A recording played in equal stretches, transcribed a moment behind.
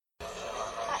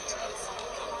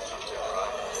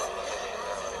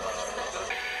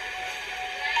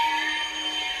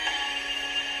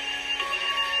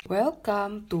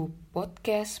Welcome to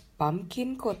podcast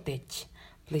Pumpkin Cottage.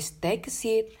 Please take a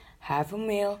seat, have a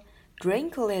meal,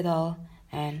 drink a little,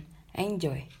 and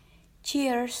enjoy.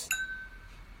 Cheers!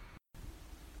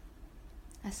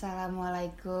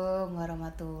 Assalamualaikum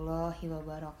warahmatullahi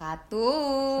wabarakatuh.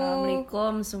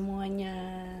 Assalamualaikum semuanya.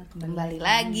 Kembali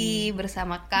lagi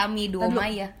bersama kami dua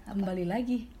Maya. Kembali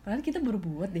lagi. Padahal kita baru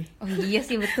buat deh. Oh iya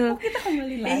sih betul. Kita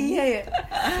kembali lagi. Iya ya.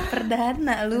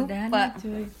 Perdana lupa. Perdana,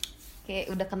 cuy.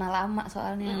 Kayak udah kenal lama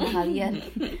soalnya sama kalian.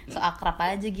 So akrab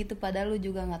aja gitu. Padahal lu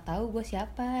juga nggak tahu gue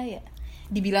siapa ya.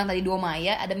 Dibilang tadi dua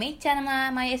Maya, ada Mecha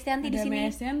sama Maya Estianti di sini. Ada Maya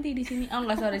Estianti di sini. Oh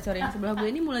enggak, sorry. Yang sebelah gue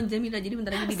ini Mulan Jamila, jadi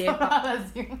bentar lagi di Depak.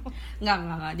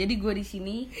 Enggak. Jadi gue di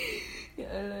sini. Ya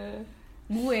Allah.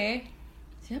 Gue.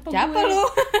 Siapa gue? Lu?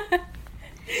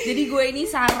 Jadi gue ini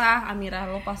Sarah Amira,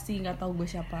 lo pasti nggak tahu gue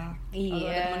siapa. Iya.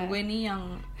 Ada teman gue nih yang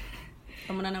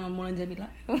temenan sama Mulan Jamila.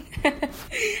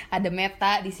 Ada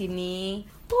Meta di sini.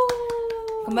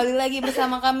 Kembali lagi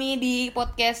bersama kami di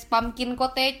podcast Pumpkin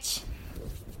Cottage.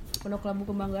 Pondok Labu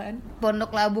Kebanggaan.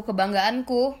 Pondok Labu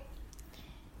Kebanggaanku.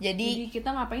 Jadi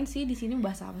kita ngapain sih di sini,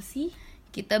 bahas apa sih?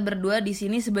 kita berdua di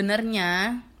sini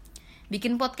sebenarnya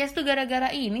bikin podcast tuh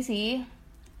gara-gara ini sih.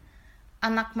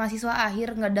 Anak mahasiswa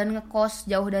akhir dan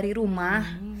ngekos jauh dari rumah.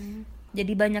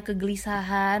 Jadi banyak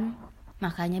kegelisahan,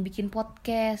 makanya bikin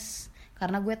podcast.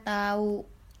 Karena gue tahu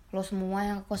lo semua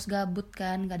yang ngekos gabut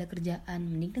kan, gak ada kerjaan,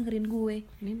 mending dengerin gue.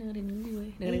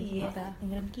 Dengerin Kita.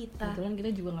 Kebetulan kita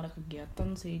juga gak ada kegiatan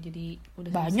sih, jadi udah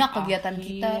Banyak semester kegiatan akhir.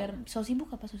 kita. So sibuk.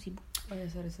 Oh ya,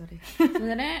 sorry.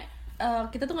 Sebenarnya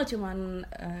kita tuh gak cuman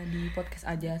di podcast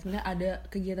aja. Sebenarnya ada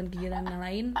kegiatan-kegiatan yang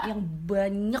lain yang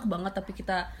banyak banget, tapi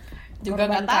kita Juga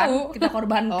nggak tahu. Kita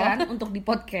korbankan untuk di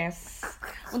podcast.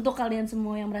 Untuk kalian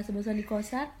semua yang merasa bosan di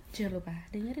kosan, jangan lupa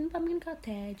dengerin Pumpkin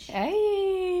Cottage.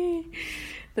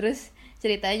 Terus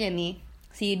ceritanya nih,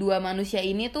 si dua manusia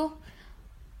ini tuh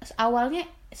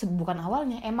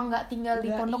emang nggak tinggal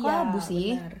di Pondok Labu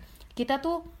sih. Benar. Kita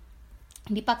tuh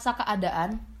dipaksa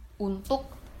keadaan untuk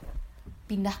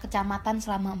pindah kecamatan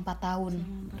selama 4 tahun.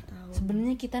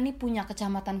 Sebenarnya kita nih punya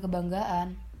kecamatan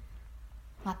kebanggaan,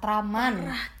 Matraman.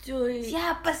 Parah cuy.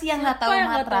 Siapa sih yang nggak tahu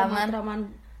Matraman?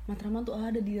 Matraman tuh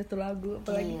ada di satu lagu,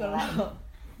 apalagi Gila. kalau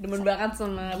demen banget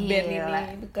sama Gila. band ini,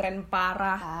 itu keren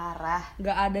parah.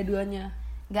 Gak ada duanya.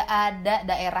 Gak ada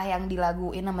daerah yang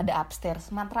dilaguin sama The Upstairs.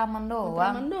 Matraman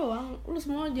Matraman doang. doang. Lu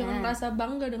semua jangan merasa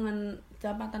bangga dengan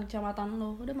kecamatan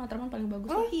lo. Udah Matraman paling bagus.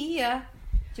 Oh iya.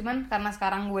 Cuman karena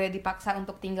sekarang gue dipaksa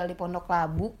untuk tinggal di Pondok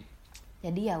Labu,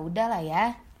 jadi ya udahlah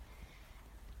ya.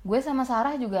 Gue sama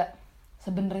Sarah juga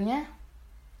sebenarnya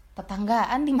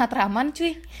tetanggaan di Matraman,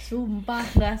 cuy. Sumpah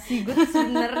gak sih, gue tuh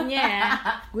sebenarnya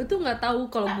gue tuh nggak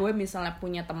tahu kalau gue misalnya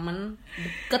punya temen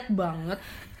deket banget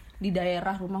di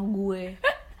daerah rumah gue.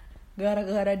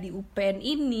 Gara-gara di UPN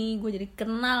ini gue jadi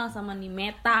kenal sama nih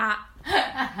Meta.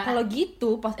 Kalau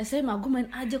gitu pas SMA gue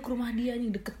main aja ke rumah dia nih,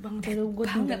 deket banget. Gue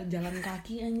tinggal jalan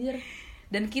kaki anjir.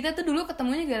 Dan kita tuh dulu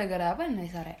ketemunya gara-gara apa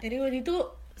nih, Sare? Jadi waktu itu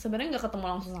sebenarnya nggak ketemu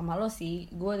langsung sama lo sih.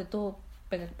 Gue itu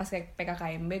pas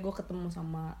PKKMB gue ketemu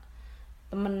sama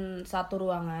temen satu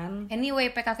ruangan. Anyway,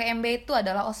 PKKMB itu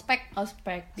adalah Ospek Di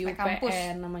Ospek UPN kampus.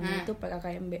 namanya itu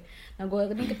PKKMB. Nah gue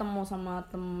ini ketemu sama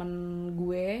temen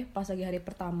gue pas lagi hari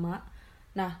pertama.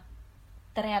 Nah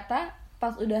ternyata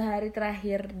pas udah hari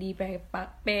terakhir di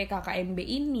PKKMB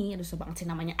ini, aduh susah banget sih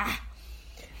namanya.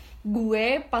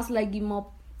 Gue pas lagi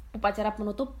mau upacara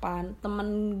penutupan,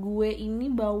 temen gue ini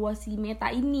bawa si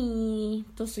Meta ini.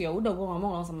 Terus ya udah gue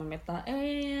ngomong langsung sama Meta.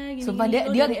 Gini. Sumpah dia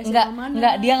dari SMA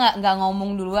mana? nggak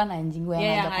ngomong duluan, anjing. Gue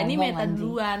yang ngajak ini ngomong, Meta anjing.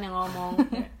 duluan yang ngomong.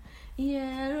 Iya,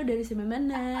 lu dari SMA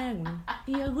mana?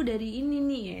 Iya, gue dari ini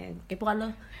nih. Ya, kepo kan lo.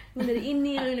 Gue dari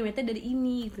ini, lu Meta dari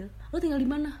ini gitu. Lu tinggal di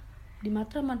mana? Di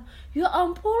Matraman. Ya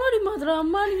ampun lo di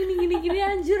Matraman, gini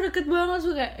anjir, deket banget.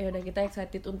 So kayak ya udah, kita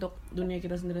excited untuk dunia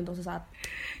kita sendiri untuk sesaat.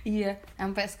 Iya,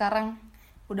 sampai sekarang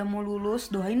udah mau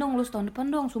lulus. Doain dong lulus tahun depan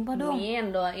dong, sumpah dong.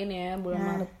 Amin, doain ya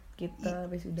bulan Maret kita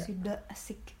wisuda. Sudah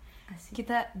asik.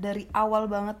 Kita dari awal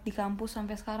banget di kampus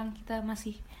sampai sekarang kita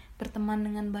masih berteman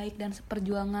dengan baik dan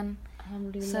seperjuangan.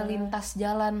 Alhamdulillah. Selintas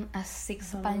jalan asik,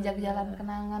 sepanjang jalan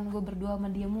kenangan gue berdua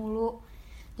sama dia mulu.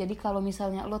 Jadi kalau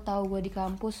misalnya lo tahu gue di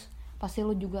kampus, pasti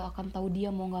lo juga akan tahu dia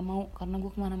mau nggak mau, karena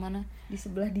gue kemana-mana di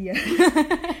sebelah dia.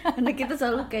 Karena kita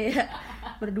selalu kayak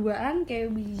berduaan kayak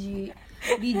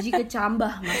biji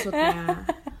kecambah maksudnya.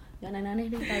 Jangan aneh-aneh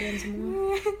deh kalian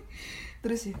semua.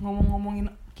 Terus ya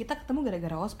ngomongin, kita ketemu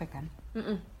gara-gara Ospek kan.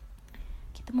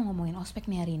 Kita mau ngomongin Ospek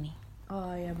nih hari ini.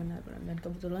 Oh ya benar. Dan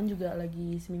kebetulan juga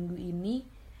lagi seminggu ini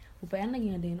UPN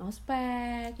lagi ngadain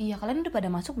Ospek. Iya, kalian udah pada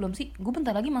masuk belum sih? Gue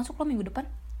bentar lagi masuk loh minggu depan.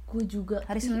 Gue juga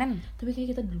Hari Senin. Tapi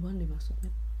kayak kita duluan deh masuknya.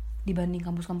 dibanding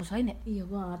kampus-kampus lain ya. Iya,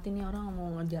 gue gak ngerti nih orang mau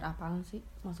ngejar apaan sih.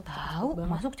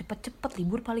 Masuk cepet-cepet,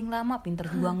 libur paling lama, pinter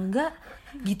juga enggak.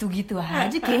 Gitu-gitu aja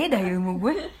kayak dah ilmu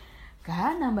gue.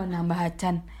 Kan nambah-nambah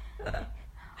acan.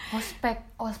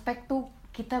 Ospek tuh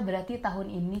kita berarti tahun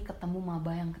ini ketemu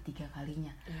maba yang ketiga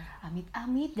kalinya.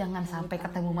 Amit-amit jangan sampai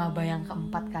ketemu maba yang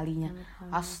keempat kalinya.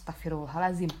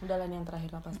 Astagfirullahalazim. Udah lah yang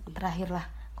terakhir lah pasti. Terakhir lah.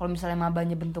 Kalau misalnya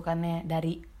mabanya bentukannya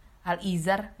dari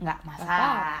Al-Izar nggak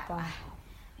masalah.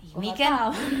 Ini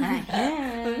kan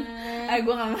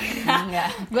gue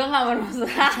nggak mau masuk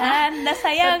canda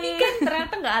sayang. Tapi kan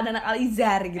ternyata nggak ada anak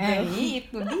Al-Izar gitu.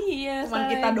 Itu dia. Cuman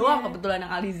kita doang kebetulan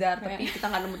anak Al-Izar, tapi kita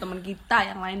nggak nemu teman kita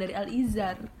yang lain dari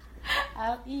Al-Izar.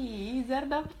 Al-Izar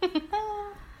dong.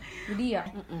 Jadi ya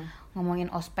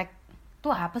ngomongin ospek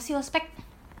tuh apa sih ospek?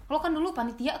 Lo kan dulu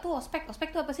panitia tuh ospek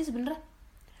tuh apa sih sebenarnya?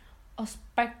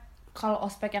 Kalau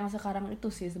ospek yang sekarang itu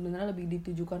sih sebenarnya lebih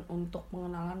ditujukan untuk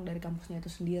pengenalan dari kampusnya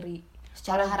itu sendiri.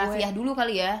 Secara harafiah dulu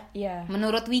kali ya. Iya.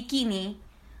 Menurut Wiki nih,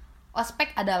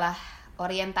 ospek adalah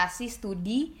orientasi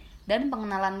studi dan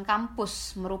pengenalan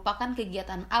kampus, merupakan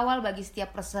kegiatan awal bagi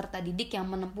setiap peserta didik yang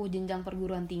menempuh jenjang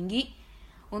perguruan tinggi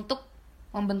untuk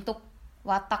membentuk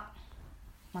watak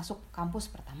masuk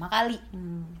kampus pertama kali.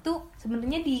 Itu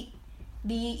sebenarnya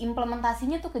di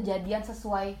implementasinya tuh kejadian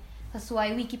sesuai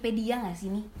Wikipedia nggak sih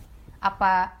nih?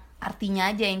 Apa artinya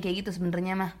aja yang kayak gitu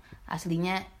sebenarnya mah?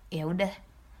 Aslinya ya udah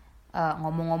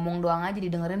ngomong-ngomong doang aja,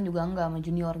 didengerin juga enggak sama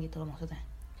junior gitu loh maksudnya.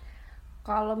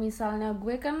 Kalau misalnya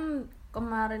gue kan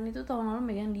kemarin itu tahun lalu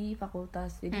megang di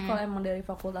fakultas. Jadi kalau emang dari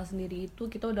fakultas sendiri itu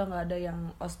kita udah nggak ada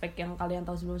yang ospek yang kalian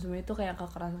tahu sebelum-sebelumnya itu kayak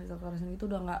kekerasan itu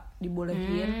udah nggak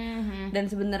dibolehin. Dan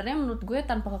sebenarnya menurut gue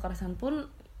tanpa kekerasan pun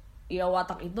ya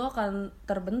watak itu akan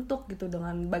terbentuk gitu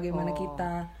dengan bagaimana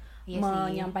kita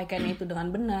menyampaikannya itu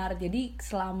dengan benar. Jadi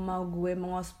selama gue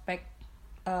mengospek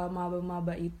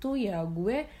maba-maba itu ya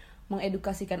gue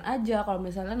mengedukasikan aja kalau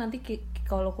misalnya nanti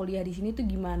kalau kuliah di sini tuh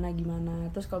gimana.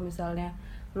 Terus kalau misalnya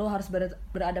lo harus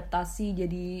beradaptasi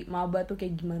jadi maba tuh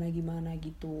kayak gimana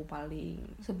gitu paling.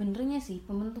 Sebenarnya sih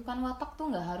pembentukan watak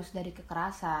tuh nggak harus dari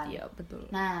kekerasan. Iya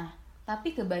betul. Nah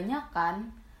tapi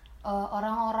kebanyakan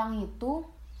orang-orang itu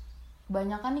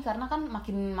kebanyakan nih karena kan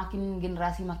makin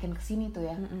generasi makin kesini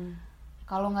tuh ya.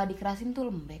 Kalau nggak dikerasin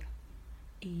tuh lembek.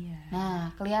 Iya.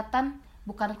 Nah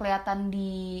bukan kelihatan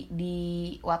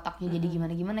di wataknya jadi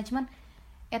gimana cuman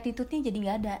attitude-nya jadi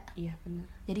nggak ada. Iya benar.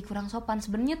 Jadi kurang sopan.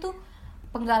 Sebenarnya tuh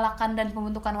penggalakan dan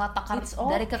pembentukan watak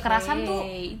dari kekerasan tuh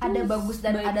itu ada bagus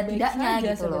dan ada tidaknya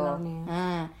gitu loh.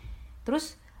 Nah,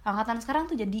 terus angkatan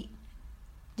sekarang tuh jadi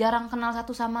jarang kenal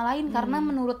satu sama lain karena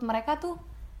menurut mereka tuh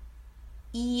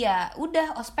iya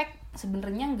udah ospek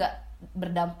sebenarnya nggak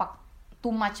berdampak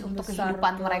too much untuk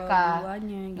kehidupan mereka,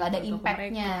 nggak ada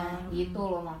impactnya gitu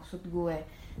loh maksud gue.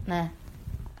 Nah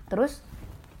terus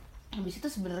habis itu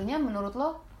sebenarnya menurut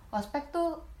lo ospek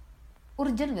tuh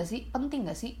urgent nggak sih, penting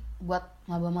nggak sih buat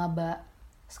maba-maba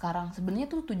sekarang? Sebenarnya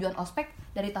tuh tujuan ospek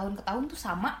dari tahun ke tahun tuh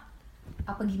sama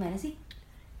apa gimana sih?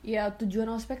 Ya tujuan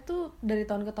ospek tuh dari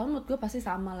tahun ke tahun menurut gue pasti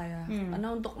sama lah ya,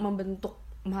 karena untuk membentuk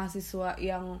mahasiswa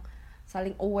yang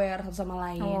saling aware satu sama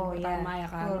lain pertama ya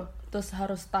kan. Terus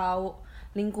harus tahu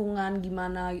lingkungan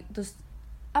gimana. Terus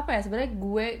apa ya sebenarnya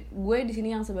gue di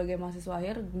sini yang sebagai mahasiswa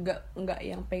akhir nggak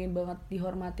yang pengen banget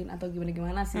dihormatin atau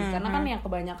gimana sih. Karena kan yang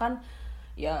kebanyakan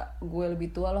ya gue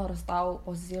lebih tua, lo harus tahu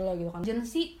posisi lo gitu kan.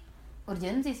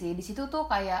 Urgensi sih di situ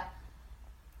tuh kayak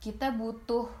kita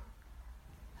butuh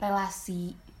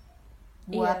relasi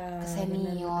buat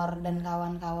senior dan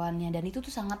kawan-kawannya, dan itu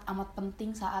tuh sangat amat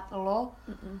penting saat lo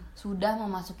sudah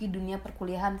memasuki dunia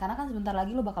perkuliahan karena kan sebentar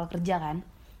lagi lo bakal kerja kan.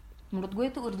 Menurut gue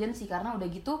itu urgensi karena udah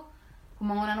gitu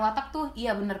pembangunan watak tuh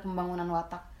iya bener pembangunan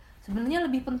watak sebenarnya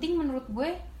lebih penting menurut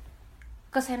gue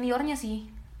ke seniornya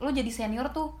sih. Lo jadi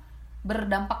senior tuh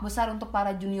berdampak besar untuk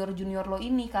para junior lo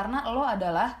ini karena lo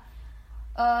adalah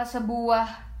sebuah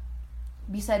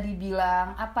bisa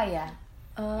dibilang apa ya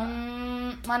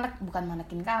bukan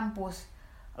manekin kampus.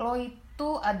 Lo itu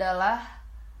adalah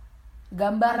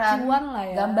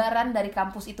gambaran dari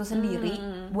kampus itu sendiri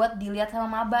buat dilihat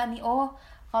sama maba nih. Oh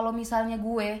kalau misalnya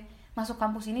gue masuk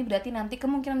kampus ini berarti nanti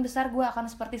kemungkinan besar gue akan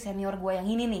seperti senior gue yang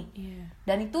ini nih.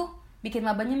 Dan itu bikin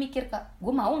mabanya mikir,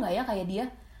 gue mau nggak ya kayak dia.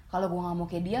 Kalau gue nggak mau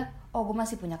kayak dia, oh gue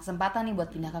masih punya kesempatan nih buat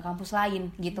pindah ke kampus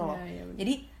lain gitu loh.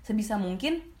 Jadi sebisa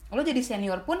mungkin lo jadi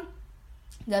senior pun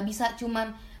nggak bisa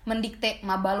cuman mendikte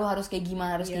maba lo harus kayak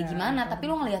gimana tapi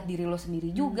lo ngelihat diri lo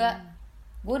sendiri juga.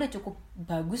 Gue udah cukup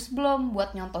bagus belum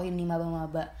buat nyontohin nih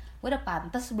maba-maba? Gue udah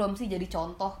pantas belum sih jadi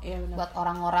contoh buat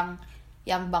orang-orang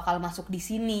yang bakal masuk di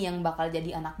sini, yang bakal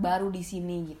jadi anak baru di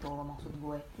sini gitu loh maksud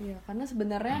gue. Iya, karena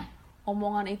sebenarnya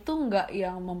omongan itu nggak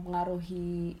yang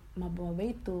mempengaruhi maba-maba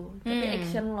itu, tapi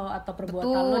action lo atau perbuatan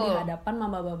Betul. lo di hadapan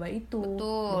maba-maba itu.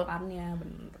 Betul. Depannya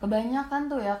bener. Kebanyakan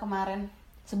tuh ya kemarin.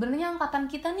 Sebenarnya angkatan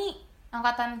kita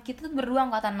tuh berdua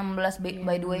angkatan 16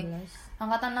 by the way. 16.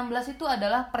 Angkatan 16 itu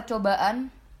adalah percobaan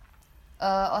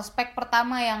ospek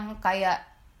pertama yang kayak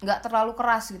nggak terlalu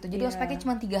keras gitu. Jadi ospeknya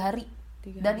cuma 3 hari.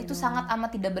 Dan itu sangat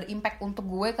amat tidak berimpact untuk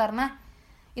gue karena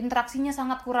interaksinya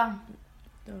sangat kurang.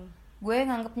 Betul. Gue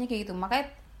nganggepnya kayak gitu. Makanya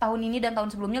tahun ini dan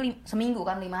tahun sebelumnya seminggu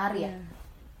kan 5 hari ya.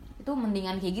 Itu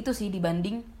mendingan kayak gitu sih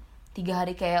dibanding 3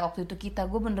 hari kayak waktu itu kita.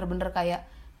 Gue bener-bener kayak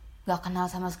gak kenal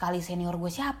sama sekali senior gue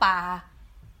siapa.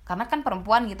 Karena kan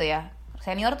perempuan gitu ya.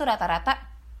 Senior tuh rata-rata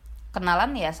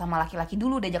kenalan ya sama laki-laki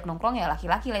dulu, diajak nongkrong ya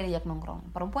laki-laki lah diajak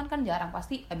nongkrong. Perempuan kan jarang,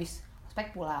 pasti habis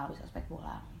ospek pulang.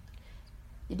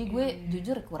 Jadi gue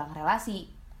jujur kurang relasi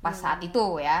pas saat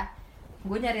itu ya.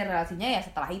 Gue nyari relasinya ya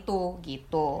setelah itu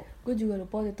gitu. Gue juga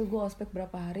lupa waktu itu gue ospek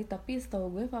berapa hari, tapi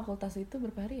setahu gue fakultas itu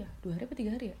berapa hari ya? 2 hari apa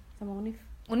 3 hari ya? Sama Unif?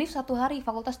 Unif 1 hari,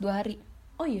 fakultas 2 hari.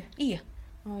 Oh iya? Iya.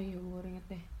 Oh iya, gue inget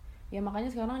deh. Ya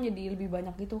makanya sekarang jadi lebih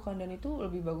banyak gitu kan, dan itu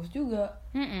lebih bagus juga.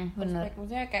 Bener. Ospek,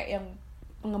 maksudnya kayak yang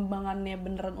pengembangannya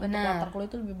beneran untuk watak lo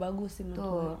itu lebih bagus sih menurut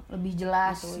gue. Lebih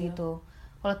jelas Betul, gitu.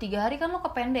 Kalau 3 hari kan lo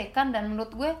kependekan, dan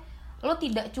menurut gue lo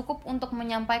tidak cukup untuk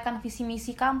menyampaikan visi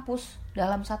misi kampus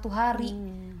dalam 1 hari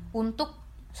untuk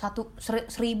 1.000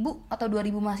 atau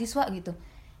 2.000 mahasiswa gitu.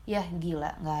 Ya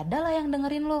gila, nggak ada lah yang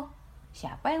dengerin lo.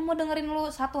 Siapa yang mau dengerin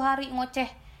lo 1 hari ngoceh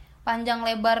panjang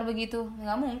lebar begitu?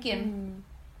 Nggak mungkin.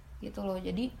 Gitu loh.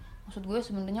 Jadi maksud gue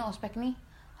sebenarnya ospek nih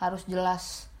harus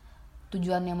jelas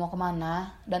tujuannya mau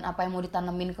kemana dan apa yang mau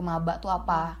ditanemin ke maba tuh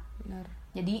apa. Benar.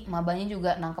 Jadi mabanya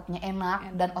juga nangkepnya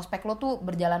enak dan ospek lo tuh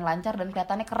berjalan lancar dan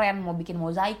kelihatannya keren. Mau bikin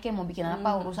mozaik ya, mau bikin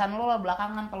apa, urusan lo lah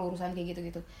belakangan kalau urusan kayak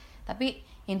gitu-gitu. Tapi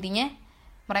intinya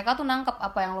mereka tuh nangkep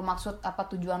apa yang lo maksud,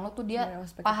 apa tujuan lo tuh dia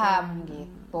paham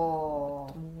gitu.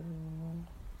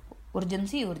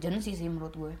 Urgensi sih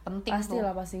menurut gue. Penting pasti tuh.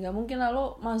 lah, pasti. Nggak mungkin lah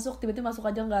lo tiba-tiba masuk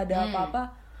aja nggak ada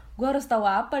apa-apa. Gue harus tahu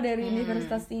apa dari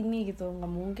universitas ini gitu. Nggak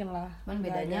mungkin lah. Cuman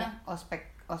bedanya ospek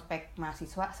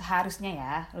mahasiswa seharusnya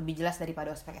ya lebih jelas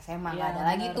daripada ospek SMA. Nggak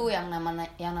ada lagi tuh yang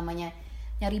namanya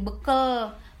nyari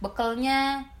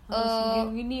bekelnya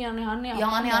gini aneh-aneh.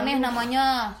 Yang aneh-aneh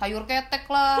namanya sayur ketek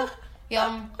lah.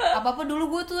 Yang apa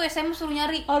dulu gue tuh SMA suruh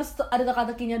nyari. Harus ada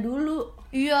teka-tekinya dulu.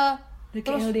 Iya.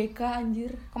 Terus LDK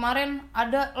anjir. Kemarin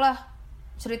ada lah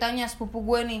ceritanya sepupu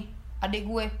gue nih, adik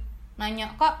gue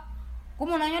nanya, "Kak, gue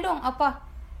mau nanya dong, apa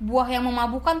buah yang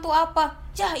memabukkan tuh apa?"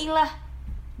 Jailah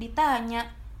ditanya,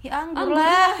 ya anggur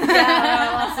lah.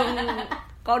 Ya langsung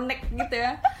connect gitu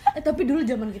ya. Tapi dulu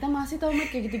zaman kita masih tau Mat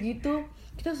kayak gitu-gitu.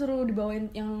 Kita suruh dibawain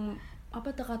yang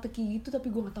apa teka-teki gitu, tapi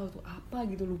gue nggak tahu tuh apa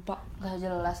gitu, lupa. Gak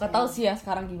jelas. Gak tahu sih ya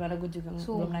sekarang gimana, gue juga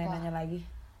belum nanya-nanya lagi.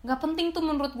 Gak penting tuh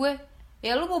menurut gue.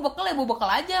 Ya lu bawa bekal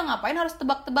aja, ngapain harus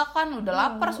tebak-tebakan? Udah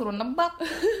lapar suruh nebak.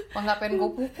 Apa nggak pengen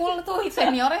gue pukul tuh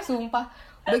seniornya, sumpah.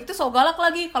 Udah itu so galak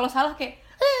lagi, kalau salah kayak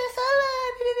salah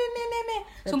nih.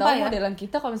 Sumpah ya. Modelan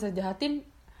kita kalau misalnya jahatin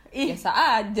biasa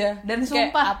aja. Dan kayak,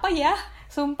 sumpah apa ya?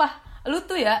 Sumpah, lu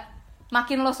tuh ya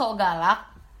makin lo sok galak,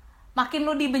 makin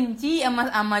lo dibenci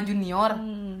sama junior.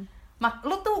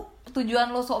 Lu tuh tujuan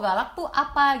lo sok galak tuh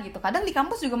apa gitu. Kadang di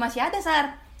kampus juga masih ada,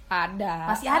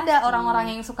 masih ada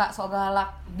orang-orang yang suka sok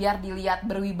galak biar dilihat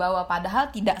berwibawa, padahal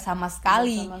tidak sama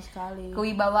sekali.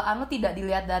 Kewibawaan lo tidak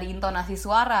dilihat dari intonasi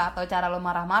suara atau cara lo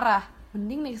marah-marah.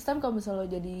 Mending next time kalau misalnya lo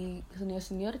jadi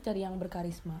senior cari yang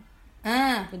berkarisma.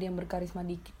 Jadi yang berkarisma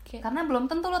dikit kayak. Karena belum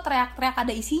tentu lo teriak-teriak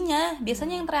ada isinya.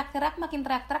 Biasanya yang teriak-teriak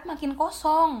makin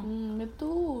kosong.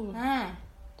 Betul.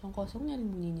 Tong kosong nyari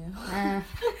bunyinya.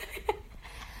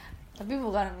 Tapi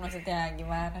bukan maksudnya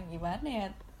gimana ya.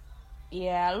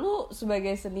 Ya lu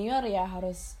sebagai senior ya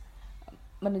harus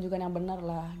menunjukkan yang benar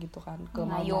lah gitu kan, ke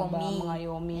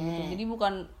mengayomi gitu. Jadi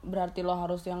bukan berarti lo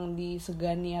harus yang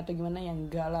disegani atau gimana, yang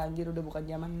enggak lah anjir, udah bukan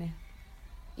zamannya.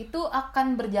 Itu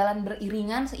akan berjalan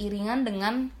seiringan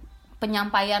dengan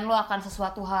penyampaian lo akan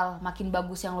sesuatu hal. Makin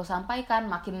bagus yang lo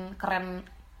sampaikan, makin keren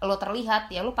lo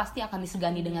terlihat, ya lo pasti akan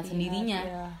disegani dengan sendirinya.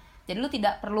 Ya. Jadi lo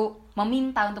tidak perlu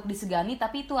meminta untuk disegani,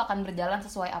 tapi itu akan berjalan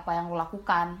sesuai apa yang lo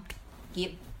lakukan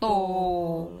gitu.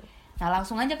 Nah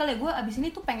langsung aja kali ya, gue abis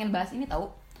ini tuh pengen bahas ini tahu.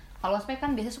 Kalau ospek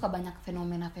kan biasanya suka banyak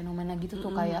fenomena gitu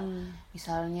tuh, kayak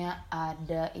misalnya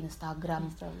ada Instagram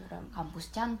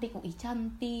kampus cantik, UI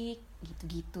cantik,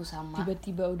 gitu-gitu, sama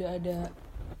tiba-tiba udah ada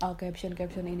caption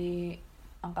ini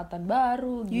angkatan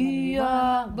baru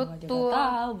gimana. Betul.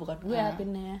 Tahu bukan gue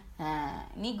adminnya. Nah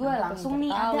ini gue langsung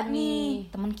nih ada nih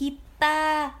teman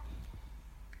kita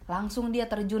langsung dia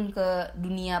terjun ke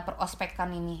dunia perospekan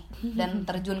ini dan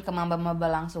terjun ke maba-maba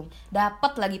langsung.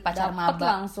 Dapat lagi pacar Dapet maba.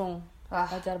 langsung Wah.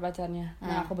 pacar-pacarnya.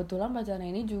 Nah, kebetulan pacarnya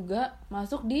ini juga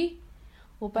masuk di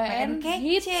UPN UPN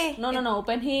Hits. kece. No,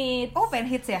 UPN Hits. Oh, pen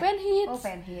hits ya? UPN Hits. Oh,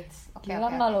 pen hits. Oke, Gila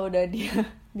oke. kalau udah dia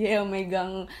yang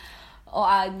megang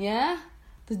OA-nya,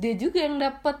 terus dia juga yang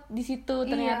dapet di situ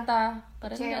ternyata.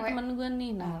 Padahal Cewek. nggak temen gue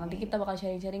nih. Nah, nanti kita bakal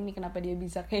sharing-sharing nih kenapa dia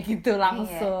bisa kayak gitu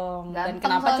langsung. Dan Ganteng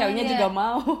kenapa soalnya ceweknya dia. juga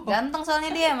mau. Ganteng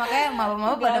soalnya dia, makanya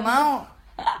maba-maba pada mau.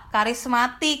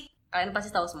 Karismatik. Kalian pasti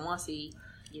tahu semua sih.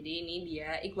 Jadi ini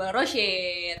dia Iqbal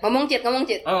Rosyid. Ngomong Cit.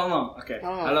 Oh, ngomong. Oke.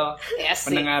 Ngomong. Halo Yes,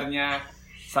 sih. pendengarnya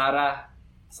Sarah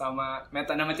sama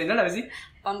Meta, nama channel apa sih?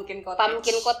 Pumpkin Cottage.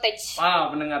 Pumpkin Cottage.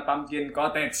 Wow, pendengar Pumpkin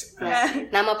Cottage.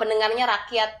 Nama pendengarnya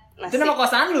rakyat. Itu nama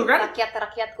kosan lu kan?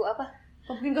 Rakyatku apa?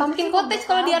 Pumpkin Cottage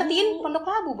kalau diartiin Pondok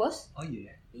Labu, Bos. Oh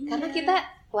iya. Karena kita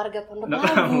warga Pondok Pondok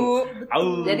Labu.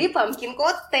 Au. Jadi Pumpkin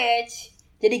Cottage.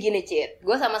 Jadi gini, Cit.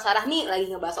 Gue sama Sarah nih lagi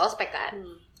ngebahas ospek kan.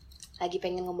 Lagi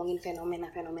pengen ngomongin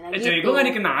fenomena-fenomena gitu. Cewek gue gak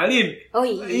dikenalin. Oh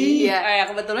iya.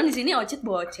 Kebetulan di sini Ocit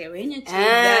bawa ceweknya cuy.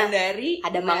 Ah, Dan dari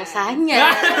ada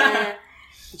mangsanya.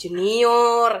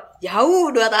 Junior, jauh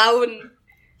 2 tahun.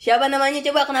 Siapa namanya?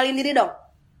 Coba kenalin diri dong.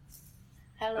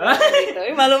 Halo. Gitu.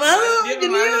 Malu-malu, Dia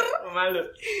Junior. Malu.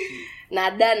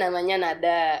 Nada namanya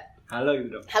Nada. Halo gitu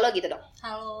dong. Halo gitu dong.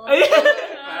 Halo.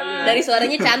 Halo. Dari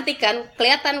suaranya cantik kan,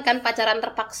 kelihatan kan pacaran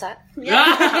terpaksa.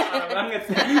 Banget.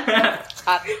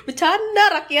 Bercanda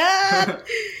rakyat.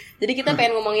 Jadi kita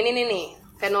pengen ngomongin ini nih,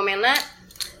 fenomena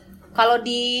kalau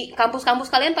di kampus-kampus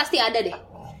kalian pasti ada deh.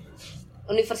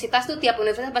 Universitas tuh tiap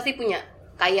universitas pasti punya.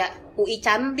 Kayak UI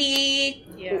cantik,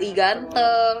 Iya. UI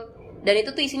ganteng. Dan itu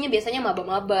tuh isinya biasanya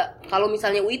maba-maba. Kalau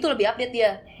misalnya UI tuh lebih update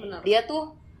dia. Benar. Dia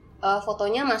tuh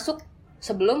fotonya masuk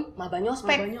sebelum mabanya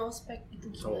ospek. Mabanya Ospek itu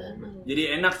gimana? Jadi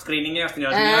enak screeningnya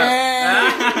senyal-senyal.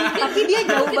 Tapi dia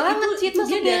jauh banget sih Dia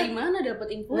maksudnya. dari mana dapat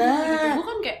info Nah. gitu? Gue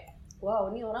kan kayak wow,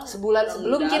 ini orang Sebulan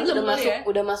sebelum Cit dalam udah kali masuk ya.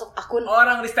 udah masuk akun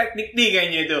Orang ristek dikti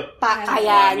kayaknya itu. Pak Wah,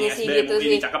 kayaknya ini sih SBM gitu ini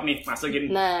sih. cakep nih, masukin.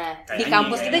 Nah, di Kayaknya,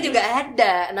 kampus kita kayaknya. juga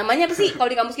ada. Namanya apa sih kalau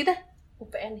di kampus kita?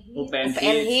 UPN Hits. UPN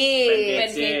UPN Hits. UPN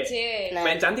kece. Nah.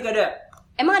 UPN cantik ada?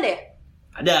 Emang ada ya?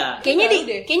 Ada. Kayaknya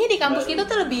di kampus kita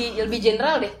tuh lebih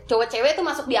general deh. Cowok cewek tuh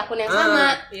masuk di akun yang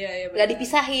sama. Iya, Gak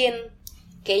dipisahin.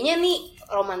 Kayaknya nih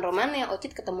roman-romannya Ocit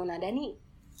ketemu Nada nih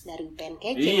dari UPN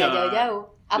kece Iya. nggak jauh-jauh.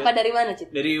 Apa dari mana, Cit?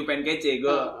 Dari UPN kece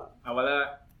gue awalnya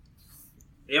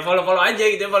ya follow aja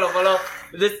gitu, follow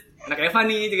terus anak Eva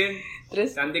nih gitu kan, Terus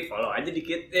cantik, follow aja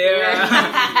dikit ya.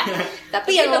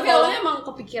 tapi yang lo Tapi follow awalnya emang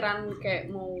kepikiran kayak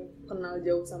mau kenal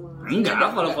jauh sama Enggak,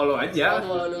 follow aja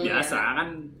follow dulu biasa kan,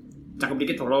 cakep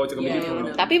dikit follow, cakep Iya, dikit iya, follow.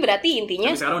 benar. Tapi berarti intinya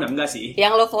Tapi sekarang udah enggak sih.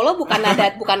 yang lo follow bukan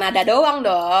Nada doang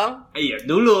dong. Iya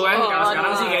dulu kan, Oh, kalau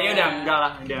sekarang no. sih kayaknya udah enggak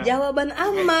lah, udah. Jawaban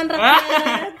aman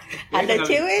rakyat. Ada Iya,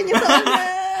 ceweknya soalnya.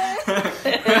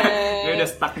 Gue udah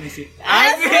stuck nih sih.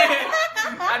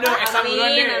 Aduh, exam duluan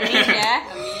deh. Amin ya.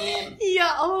 Ya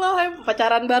Allah,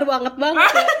 pacaran baru anget banget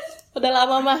ya. Udah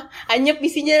lama mah anyep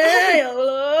isinya, ya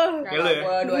Allah. Kayak lu ya?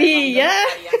 Gua doain Iya.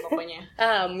 kalian pokoknya.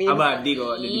 Amin. Abadi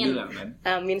kok jadi bilang kan.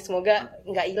 Amin, semoga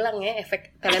nggak hilang ya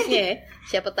efek peletnya ya.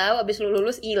 Siapa tahu abis lu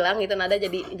lulus hilang itu Nada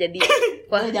jadi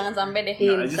Wah, jangan sampai deh.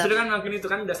 Nah, justru kan makin itu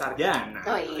kan udah sarjana.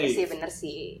 Oh iya sih, bener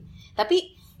sih.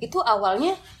 Tapi itu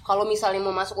awalnya kalau misalnya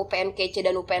mau masuk UPN kece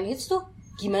dan UPN hits tuh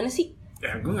gimana sih?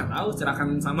 Ya gue gak tahu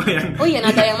cerakan sama yang. Oh iya,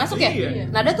 Nada yang masuk ya?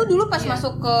 Iya. Nada tuh dulu pas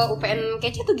masuk ke UPN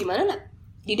kece tuh gimana, Nak?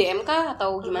 Di DM kah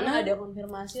atau gimana? Ada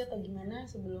konfirmasi atau gimana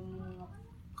sebelum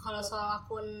Kalau soal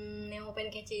akun yang open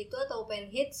kece itu atau open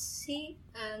hits sih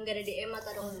nggak ada DM atau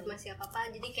ada konfirmasi apa-apa.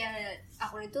 Jadi kayak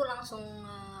akun itu langsung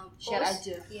Share post,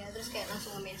 aja. Iya, terus kayak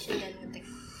langsung nge-mention dan nge-tag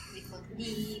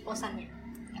di posannya.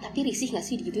 Tapi risih gak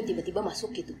sih digituin tiba-tiba masuk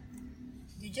gitu?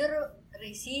 Jujur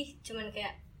risih, cuman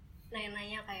kayak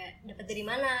nanya-nanya kayak dapat dari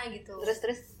mana gitu.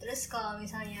 Terus Kalau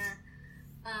misalnya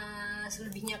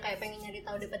selebihnya kayak pengen nyari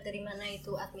tahu dapat dari mana itu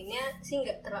adminnya sih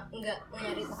nggak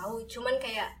nyari tahu, cuman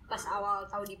kayak pas awal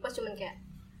tahu di post cuman kayak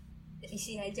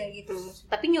risih aja gitu.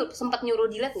 tapi sempat nyuruh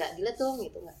delete dong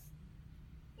gitu nggak?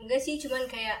 Enggak sih, cuman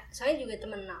kayak soalnya juga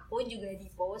temen aku juga di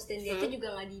post dan dia tuh juga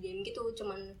nggak di DM gitu,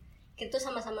 cuman kita tuh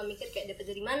sama-sama mikir kayak dapat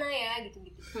dari mana ya gitu.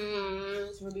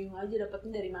 Cuma bingung aja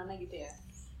dapetnya dari mana gitu ya.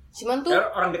 Cuman tuh Kayak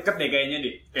orang deket deh kayaknya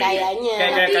deh. Kayaknya.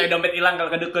 Kayak dompet hilang kalau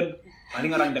ke dukun. Paling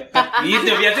orang dekat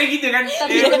gitu, biasanya gitu kan.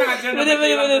 Iya, bener kan, dompet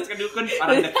hilang terus ke dukun,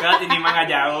 orang dekat, ini mah gak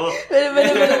jauh.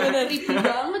 bener. Creepy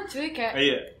banget cuy, kayak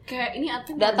Iya. kayak ini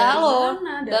admin Data dari lo.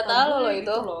 mana? Data lo gue loh gitu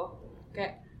itu. loh.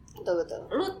 Kayak Betul.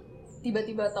 lu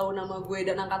tiba-tiba tahu nama gue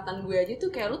dan angkatan gue aja tuh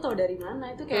kayak lu tahu dari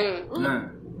mana? Itu kayak lu Nah,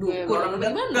 dukun orang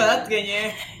dari mana? dekat kayaknya.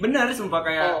 Bener, sumpah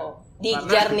kayak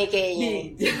Dijar nih kayaknya.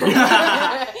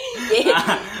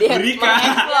 Dia Berika.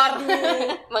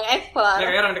 mengeksplor. Ya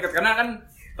kayak orang deket karena kan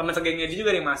teman segengnya dia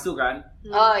juga ada yang masuk kan.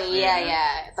 Oh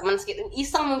iya, teman sekitar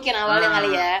iseng mungkin awalnya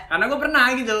kali ya. Karena gue pernah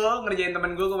gitu ngerjain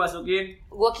temen gue masukin.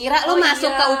 Gue kira lu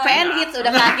masuk ke UPN hits, udah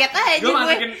kaget aja Gue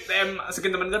gue. masukin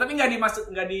temen gue tapi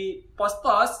nggak di post.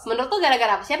 Menurut lu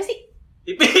gara-gara apa? Siapa sih?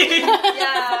 Iping.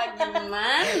 Ya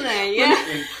gimana ya?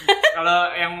 Kalau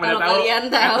yang udah Kalau tahu, kalian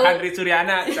tahu. Andri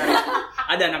Suryana,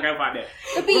 ada anak Eva deh.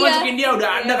 Tapi Gue ya, masukin dia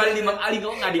udah ada kali 5 kali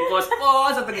kok nggak di post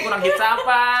atau kurang hits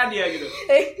apa dia gitu.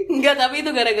 Enggak, tapi itu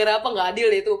gara-gara apa? Nggak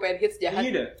adil itu UPN hits jahat.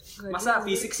 Iya dah. Masa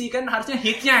fisik sih kan harusnya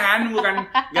hitsnya kan, bukan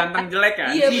ganteng jelek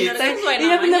kan? Iya, Hits. bener. Sesuai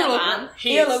Iya bener namanya, loh. kan?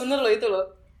 Iya loh bener loh itu loh.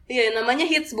 Iya namanya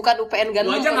hits bukan UPN Gue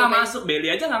ganteng. aja bukan nggak UPN. masuk, Beli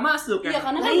aja nggak masuk kan? Iya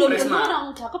karena kan Nah, belum Prisma. tentu orang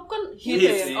cakep kan hit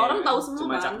Hits, ya. iya. Orang tahu semua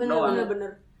Cuma kan. cakep doang.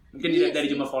 Bener-bener. Mungkin dilihat dari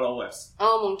jumlah followers.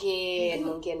 Oh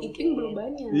mungkin. Iping belum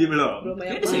banyak. Iya belum. Belum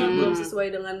banyak Kayaknya sih banget. belum. Belum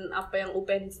sesuai dengan apa yang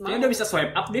UPN mau. Kayaknya udah bisa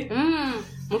swipe up deh.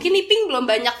 Mungkin Iping belum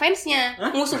banyak fansnya.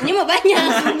 Musuhnya mah banyak.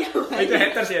 Itu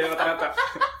haters ya rata-rata.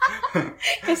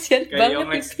 Kasian Kayak banget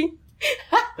Yonglex. Iping.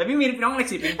 Tapi mirip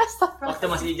Yonglex sih, Ping. Waktu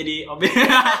masih jadi OB.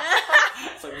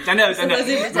 Bercanda. Bercanda.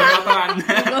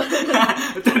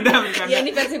 Iya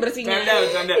ini versi bersihnya.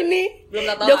 Bercanda. Ini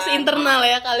Belum tahu. jokes internal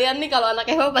ya kalian nih, kalau anak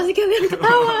Eva pasti kalian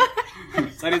ketawa.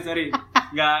 Sorry.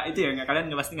 Nggak, itu ya,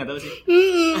 kalian nggak pasti nggak tahu sih.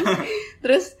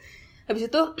 Terus habis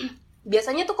itu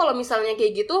biasanya tuh kalau misalnya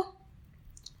kayak gitu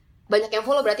banyak yang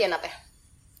follow berarti enak ya?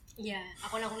 Ya,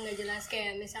 akun-akun nggak jelas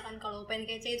kayak misalkan kalau UPN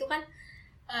kece itu kan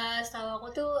setahu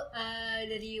aku tuh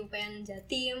dari UPN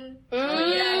Jatim,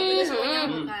 itu semuanya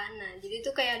bukan. Nah, jadi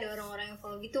tuh kayak ada orang-orang yang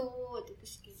follow gitu,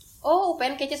 terus gitu. Oh,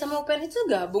 UPN kece sama UPN itu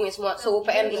gabung ya semua,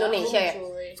 se-UPN Indonesia ya?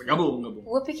 Gabung.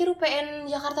 Gue pikir UPN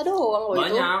Jakarta doang loh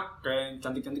itu. Banyak kayak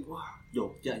cantik-cantik. Wah,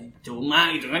 Jogja ini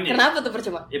percuma gitu kan ya. Kenapa tuh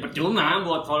percuma? Ya percuma,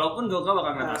 buat follow pun gue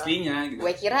bakal ngeliat aslinya gitu.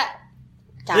 Gue kira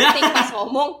cantik pas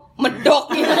ngomong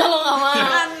medok gitu lo nggak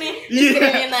mau nih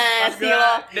diskriminasi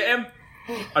lo. DM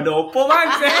ada opo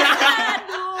mas.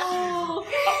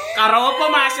 Karo opo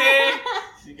masih.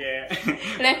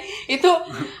 Nah, itu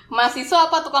mahasiswa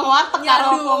apa tukang warteg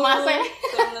karo masnya?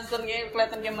 Nonton kayak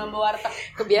kelihatan kayak maba warteg.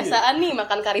 Kebiasaan nih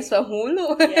makan karisma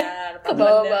mulu. Ya, Ke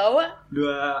bawah-bawah.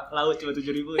 2 lauk cuma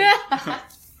 7.000 ya.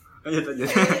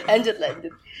 Lanjut.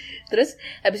 Terus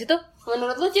habis itu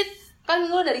menurut lu Cit, kan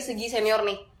lu dari segi senior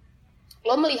nih,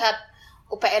 lo melihat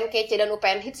UPN kece dan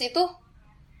UPN hits itu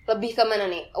lebih ke mana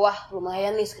nih? Wah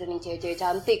lumayan nih screening cewek-cewek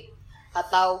cantik,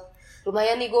 atau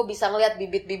lumayan nih gue bisa ngeliat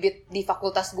bibit-bibit di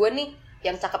fakultas gue nih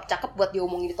yang cakep-cakep buat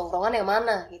diomongin di tongkrongan yang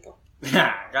mana gitu?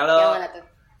 Nah, kalau Yang mana tuh?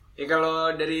 ya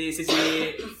kalau dari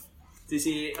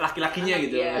sisi laki-lakinya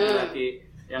gitu, laki-laki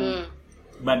yang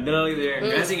bandel gitu ya.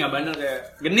 Enggak sih, enggak bandel, kayak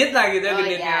genit lah gitu ya,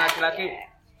 genitnya laki-laki.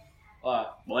 Wah,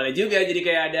 boleh juga jadi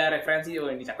kayak ada referensi,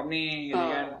 oh ini cakep nih gitu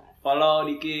kan. Follow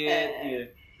dikit gitu.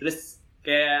 Terus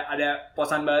kayak ada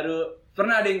posan baru.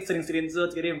 Pernah ada yang sering screenshot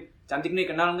kirim, cantik nih,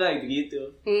 kenal enggak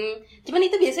gitu. Cuman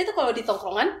itu biasanya tuh kalau di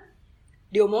tongkrongan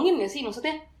diomongin gak sih?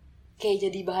 Maksudnya kayak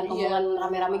jadi bahan omongan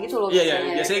rame-rame gitu loh biasanya.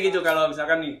 Iya, biasanya gitu kalau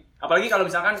misalkan nih. Apalagi kalau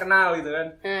misalkan kenal gitu kan.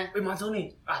 Nah. Masuk nih.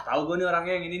 Tahu gue nih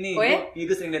orangnya yang ini nih. Oh, ya?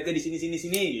 Gue sering liatnya di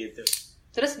sini gitu.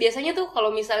 Terus biasanya tuh kalau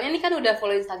misalnya nih kan udah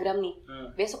follow Instagram nih,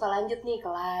 biasa suka lanjut nih ke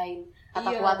Line atau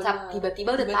ke WhatsApp,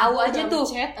 tiba-tiba udah tahu aja tuh.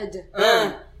 Chat aja.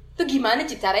 Tuh gimana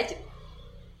Cip caranya Cip?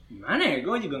 Gimana ya?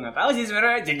 Gue juga nggak tahu sih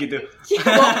sebenarnya aja gitu. Cip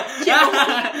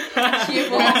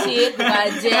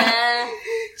aja.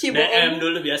 DM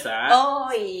dulu biasa. Oh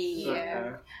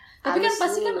iya. Tapi kan Abis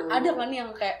pasti kan lu. ada kan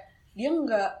yang kayak dia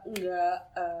nggak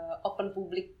open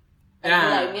publik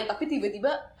Ya. lainnya, tapi tiba-tiba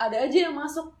ada aja yang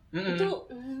masuk. Itu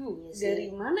Iya sih.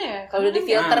 dari mana ya? Kalau udah di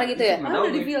filter gitu ya? Nggak tahu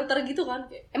Udah di gue. filter gitu kan?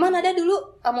 Kayak, Emang ada dulu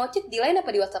sama Cip di Line apa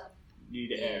di WhatsApp? Di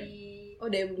DM. oh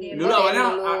DM dulu. Dulu DM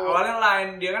awalnya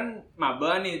lain, dia kan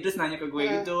maba nih, terus nanya ke gue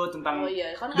gitu tentang Oh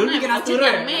iya, kan dulu karena bikin emang atur Cip ya.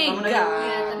 yang mega.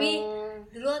 Ya, tapi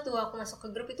dulu tuh aku masuk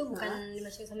ke grup itu bukan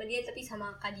dimasukin sama dia tapi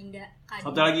sama Kak Dinda.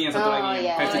 Satu lagi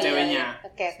versi ceweknya.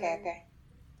 Oke.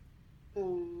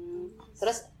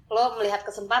 Terus lo melihat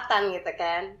kesempatan gitu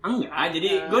kan? Enggak,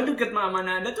 jadi gue deket sama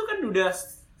Nada tuh kan udah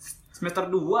semester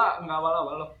 2, enggak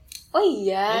awal-awal loh. Oh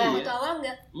iya. Waktu awal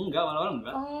enggak? Enggak, awal-awal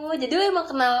enggak. Oh, jadi lo emang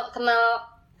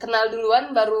kenal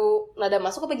duluan baru Nada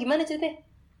masuk apa gimana ceritanya?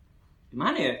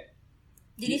 Gimana ya?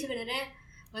 Jadi sebenarnya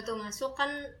waktu masuk kan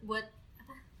buat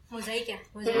apa? Mozaik ya,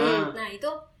 mozaik. Nah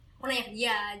itu aku nanya ke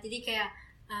dia, jadi kayak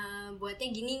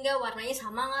buatnya gini nggak, warnanya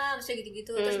sama nggak, maksudnya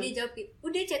gitu-gitu. Terus dia jawab,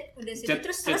 udah udah situ,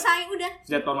 terus selesai udah.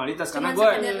 Sejat formalitas karena Cuma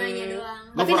gue. sekedar nanya doang.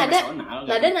 Tapi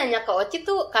Nada nanya ke Ocit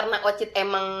tuh karena Ocit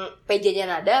emang PJ-nya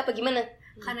Nada apa gimana?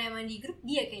 karena emang di grup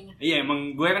dia kayaknya. Iya,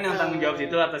 emang gue kan yang tanggung jawab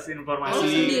situ atas informasi.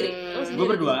 Gue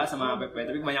berdua sama PP,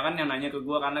 tapi kebanyakan yang nanya ke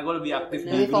gue karena gue lebih aktif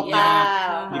di grupnya.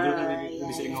 Di grup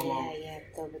lebih sering ngomong. Iya,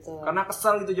 betul. Karena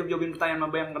kesel gitu jawab-jawabin pertanyaan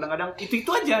maba yang kadang-kadang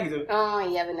itu aja gitu. Oh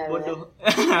iya benar. Bodoh.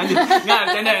 Enggak,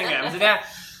 bercanda enggak. Maksudnya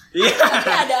iya.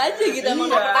 Tapi ada aja gitu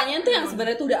emang pertanyaan tuh yang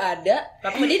sebenarnya tuh udah ada,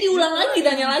 tapi dia diulang lagi,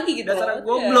 ditanya lagi gitu. Dasar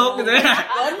goblok gitu ya.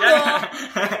 Goblok.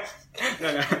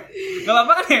 Enggak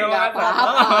apa-apa kan ya, enggak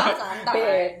apa-apa, santai.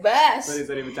 Bebas.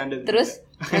 Sorry bercanda. Terus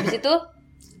habis itu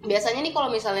biasanya nih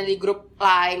kalau misalnya di grup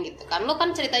lain gitu kan, lo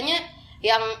kan ceritanya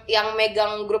yang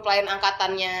megang grup lain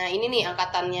angkatannya ini nih,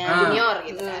 angkatannya junior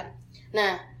gitu kan.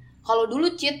 Nah, kalau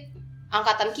dulu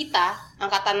angkatan kita,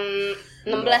 angkatan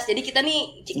 16, jadi kita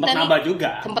nih maba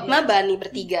juga. Sempet maba nih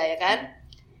bertiga ya kan.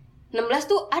 16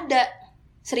 tuh ada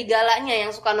serigalanya yang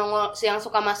suka nongol, yang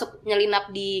suka masuk nyelinap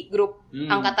di grup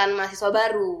angkatan mahasiswa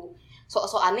baru.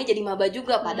 Sok-sokannya jadi maba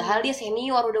juga, padahal dia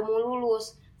senior udah mau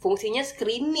lulus. Fungsinya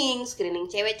screening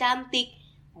cewek cantik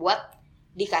buat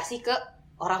dikasih ke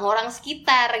orang-orang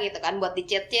sekitar gitu kan, buat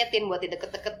dicet-cetin, buat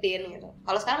dideket-deketin gitu.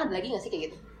 Kalau sekarang ada lagi nggak sih kayak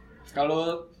gitu?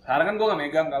 Kalau sekarang kan gue gak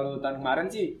megang. Kalau tahun kemarin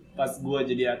sih pas gue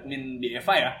jadi admin di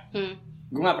Eva ya,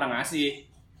 gue gak pernah ngasih.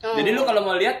 Jadi lu kalau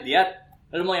mau lihat,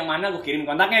 lu mau yang mana gue kirim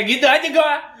kontaknya gitu aja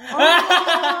gue.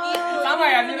 Sama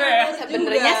ya gitu ya.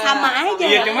 Sebenarnya sama aja.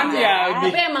 Iya cuman ya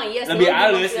tapi emang iya sih, lebih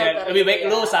halus ya. Lebih baik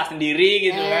lu usaha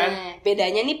sendiri gitu kan.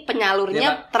 Bedanya nih penyalurnya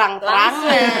Ya,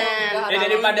 terang-terangan. Ya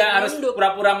daripada harus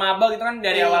pura-pura maba gitu kan,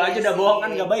 dari awal aja udah bohong kan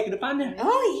gak baik ke depannya.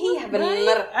 Oh iya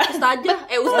bener. Ustazah.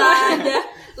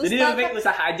 Jadi lebih baik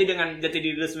usaha aja dengan jati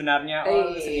diri lu sebenarnya.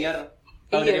 Oh lu senior.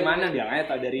 Tahu dari mana? Bilang aja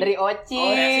tahu dari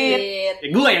Ocit. Ya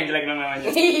gue yang jelek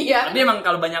namanya. Iya. Tapi emang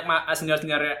kalau banyak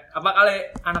senior-senior apa kali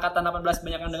anak angkatan 18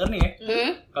 banyak yang denger nih ya.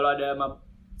 Kalau ada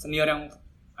senior yang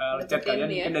chat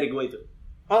kalian mungkin dari gue itu.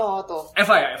 Oh tuh.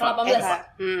 Eva ya, Eva.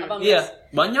 18. Iya,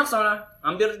 banyak soalnya.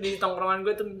 Hampir di tongkrongan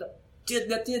gue tuh minta cheat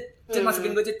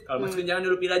masukin gue cheat. Kalau masukin jangan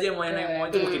dulu pilih aja mau yang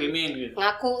mau itu gue kirimin gitu.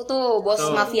 Ngaku tuh bos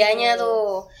mafianya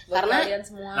tuh. Karena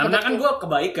kan gue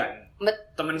kebaikan.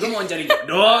 Temen gue mau cari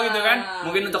jodoh gitu kan.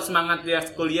 Mungkin untuk semangat dia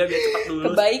kuliah biar cepat lulus.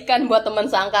 kebaikan buat teman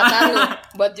seangkatan lu.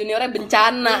 Buat juniornya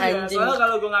bencana anjing. Soalnya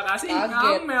kalau gue gak kasih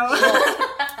ngamel.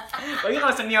 Lagi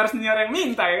kalau senior yang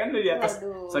minta ya kan udah di atas.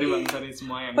 Sorry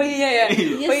semua yang. Oh iya ya.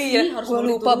 Oh iya. Gue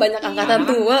lupa banyak angkatan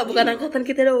tua, bukan angkatan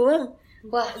kita doang.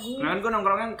 Wah. Nah kan gue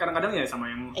nongkrongnya kadang-kadang ya sama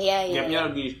yang gapnya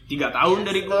lebih 3 tahun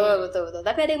dari gue. Betul.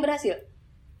 Tapi ada yang berhasil.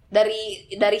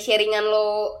 Dari sharingan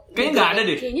lo. Kayaknya nggak ada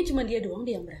deh. Kayaknya cuma dia doang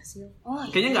deh yang berhasil. Oh,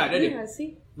 iya. Kayaknya nggak ada deh. Iya sih.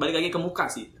 Balik lagi ke muka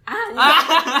sih.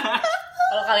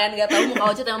 Kalau kalian nggak tahu, muka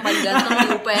Ocit yang paling ganteng di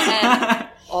UPN.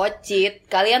 Ocit,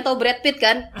 kalian tahu Brad Pitt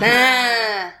kan?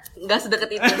 Nah, Nggak sedekat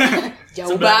itu.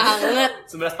 jauh banget.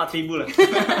 11.400 lah.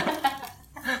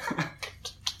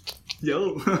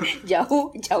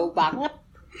 Jauh banget.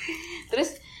 Terus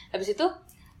habis itu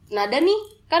Nada nih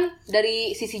kan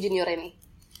dari sisi junior ini.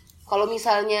 Kalau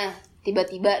misalnya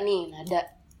tiba-tiba nih Nada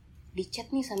di chat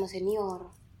nih sama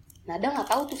senior, Nada nggak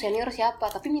tahu tuh senior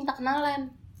siapa, tapi minta kenalan.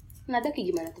 Nada kayak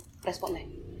gimana tuh responnya?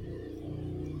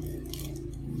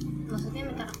 Maksudnya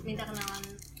minta kenalan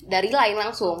Dari line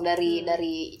langsung,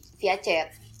 dari via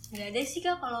chat. nggak ada sih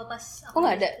Kak kalau pas aku. Oh,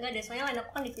 nggak ada? Nggak ada, soalnya line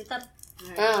aku kan di Twitter.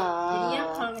 Jadinya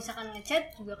kalau misalkan ngechat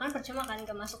juga kan percuma kan,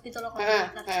 gak masuk gitu loh kalau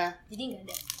Twitter. Jadi nggak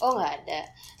ada. Oh nggak ada.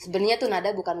 Sebenarnya tuh Nada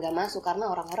bukan gak masuk karena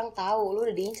orang-orang tahu lu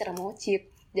udah diincar sama Ocit.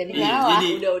 Jadi ngalah.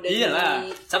 Udah Iyalah.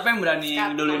 Siapa yang berani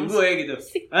ngidolin gue gitu?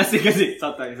 Asik.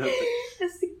 Sotoy.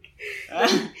 Asik.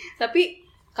 Tapi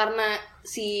karena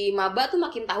si maba tuh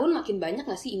makin tahun makin banyak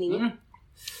nggak sih ininya?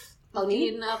 Tahun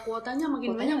ini kuotanya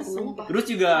makin banyak sumpah. Terus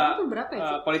juga berapa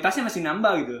ya, kualitasnya masih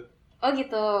nambah gitu. Oh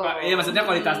gitu. Iya maksudnya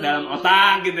kualitas dalam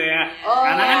otak gitu ya.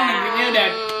 Karena kan negerinya udah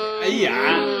iya.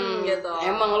 Gitu.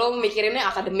 Emang lo mikirinnya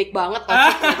akademik banget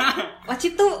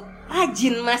Ocit tuh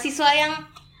rajin mahasiswa yang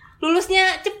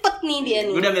lulusnya cepet nih dia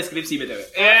nih. Gue udah ambil skripsi BTW.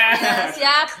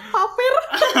 Siap. Papir.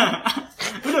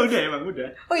 udah.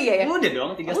 Oh iya ya. Udah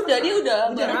dong 3 Udah dia udah.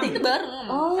 Berarti itu bareng.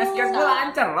 Oh. SKS gue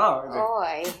lancar loh. Gitu. Oh,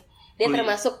 dia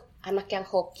termasuk anak yang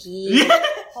hoki.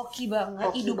 Hoki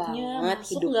banget Hoki hidupnya. banget Masuk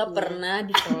hidupnya. nggak pernah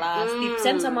di kelas.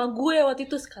 Tipsen sama gue waktu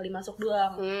itu sekali masuk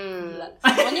doang. Gila.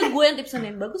 Semuanya gue yang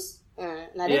tipsenin bagus.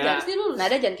 Nada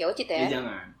jangan kayak Ocit ya.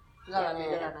 Jangan. Enggak lah,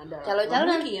 beda lah Nada.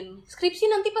 Calon-calon mungkin. skripsi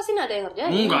nanti pasti Nada yang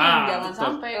ngerjain. Enggak. Jangan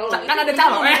sampai. Kan ada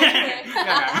calon.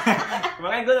 Enggak.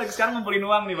 Makanya gue lagi sekarang ngumpulin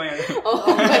uang nih banyak.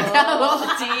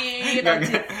 Ocit.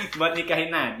 Buat nikahin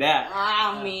Nada.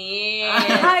 Amin.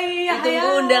 Tunggu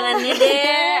undangannya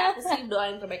deh. Aku sih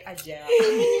doain terbaik aja.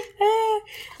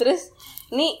 Terus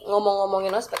nih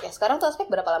ngomong-ngomongin ospek ya. Sekarang tuh ospek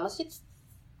berapa lama sih?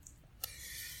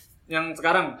 yang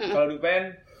sekarang. Kalau di UPN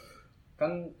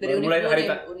kan Dari baru mulai univ hari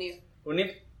dulu deh, univ. univ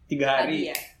 3 hari. Tadi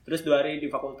ya? Terus 2 hari di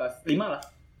fakultas. 5 lah.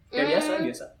 Kayak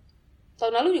biasa.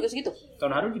 Tahun lalu juga segitu.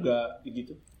 Tahun lalu juga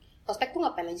begitu. Ospek tuh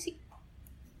ngapain aja sih?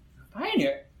 Ngapain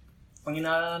ya?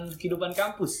 Pengenalan kehidupan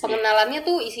kampus. Pengenalannya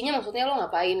tuh isinya maksudnya lo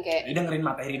ngapain kayak? Dengerin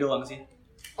materi doang sih.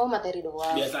 Oh, materi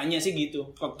doang. Biasanya sih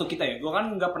gitu. Waktu kita ya, gue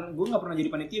nggak pernah jadi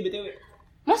panitia BTW.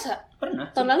 Masa? Pernah.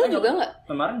 Tahun lalu juga nggak?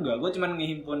 Kemarin enggak, gue cuma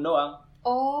ngehimpun doang.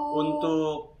 Oh.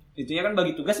 Untuk itunya kan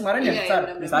bagi tugas kemarin ya, Iya, Sar.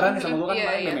 benar-benar. Saran sama gue kan Iya,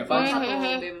 kemarin iya. BEM Evan. Satu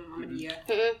BEM sama dia.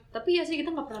 Tapi ya sih kita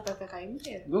nggak pernah PPKM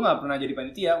ya. Gue nggak pernah jadi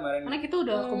panitia kemarin. Karena kita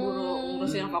udah keburu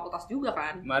ngurusin fakultas juga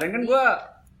kan. Kemarin kan gue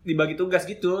dibagi tugas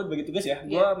gitu, bagi tugas ya.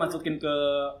 Gue masukin ke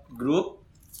grup,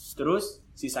 terus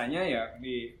sisanya ya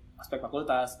di aspek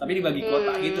fakultas. Tapi dibagi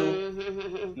kuota gitu,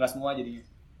 nggak semua jadinya.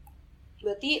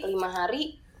 Berarti 5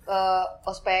 hari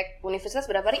ospek universitas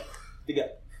berapa hari? 3.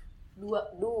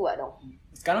 2 dong.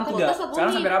 Sekarang 3. Fakultas satu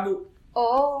Sekarang nih. sampai Rabu.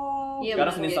 Oh. Iya,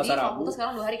 Sekarang benar. Senin, Jadi Selasa, Rabu. fakultas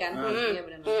sekarang 2 hari kan? Iya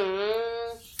benar.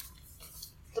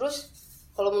 Terus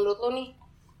kalau menurut lo nih,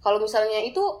 kalau misalnya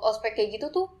itu ospek kayak gitu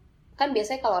tuh kan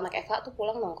biasanya kalau anak FH tuh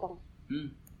pulang nongkrong.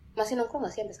 Masih nongkrong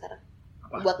nggak sih sampai sekarang?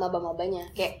 Apa? Buat maba-mabanya.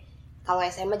 Kayak kalau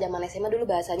SMA, zaman SMA dulu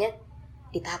bahasanya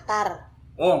ditatar.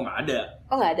 Oh, nggak ada.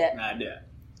 Oh, nggak ada. Nggak ada.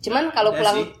 Cuman kalau Ada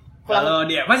pulang sih. Kalau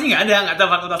dia masih nggak ada, nggak tahu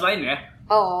fakultas lain ya.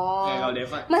 Oh. Kayak kalau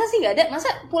Deva. Masa sih nggak ada? Masa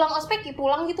pulang ospek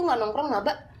pulang gitu nggak nongkrong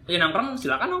maba? Ya nongkrong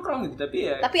silakan nongkrong gitu, tapi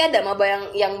ya Tapi ada maba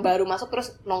yang baru masuk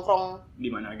terus nongkrong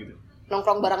di mana gitu.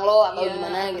 bareng lo atau Iya,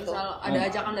 gimana gitu. misal ada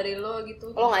ajakan dari lo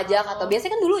gitu. Lo ngajak atau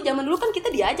biasanya kan zaman dulu kan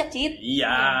kita diajak, Cit.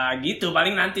 Iya, gitu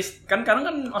paling nanti kan sekarang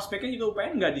kan ospeknya juga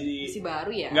UPN nggak di Masih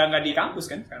baru ya. nggak di kampus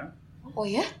kan sekarang. Oh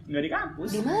ya? Nggak di kampus.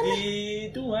 Di mana? Di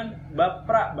ituan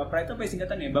Bapra itu apa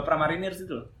singkatannya? Bapra Mariners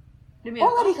itu loh. Demi Oh,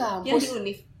 apa? nggak di kampus. Yang di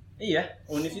univ. Iya,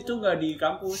 univ itu nggak di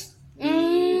kampus.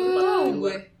 Tahu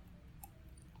gue.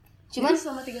 Cuman Jadi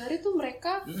selama 3 hari tuh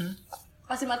mereka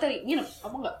kasih materi nginep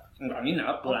apa enggak? Nggak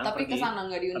nginep pulang Tapi pergi. kesana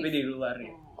nggak di univ. Tapi di luar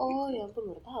ya. oh ya ampun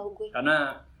baru tahu gue. Karena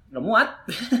nggak muat.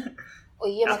 Oh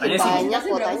iya makin Katanya sih. banyak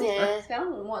Kapasitasnya berapa sih? kuotanya. Sekarang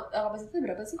muat kapasitasnya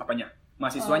berapa sih? Apanya?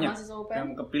 Mahasiswanya Mahasiswa UPN. yang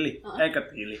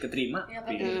kepilih. Keterima. Ya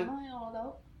kan Pilih. yang lo tahu.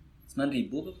 9.000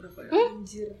 apa berapa ya?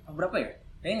 Anjir. Berapa ya?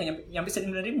 Kayaknya nggak nyampe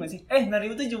 9.000 nggak sih?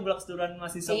 9.000 itu jumlah keseluruhan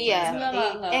mahasiswa. Iya.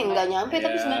 Enggak nyampe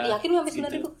tapi Iya. yakin lu sampai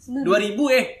 9.000.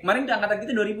 2.000 kemarin di angkatan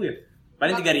kita 2.000 ya?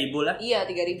 Paling 3.000 lah. Iya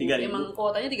 3.000. 3.000. Emang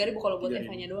kuotanya 3.000 kalau buat 3.000.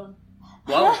 Eva-nya doang.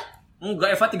 Wow.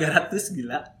 Enggak, Eva 300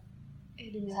 gila.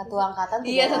 Satu angkatan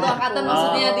Iya satu 300. angkatan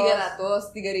maksudnya 300.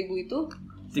 3.000 itu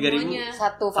 3.000. semuanya.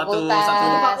 Satu Satu fakultas.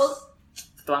 Fakultas.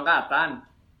 Satu angkatan.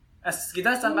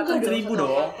 Kita angkatan 1.000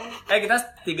 dong. Kita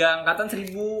 3 angkatan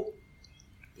 1.000.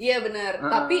 Iya benar.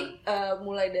 Tapi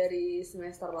mulai dari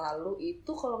semester lalu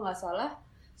itu kalau nggak salah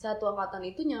satu angkatan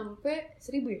itu nyampe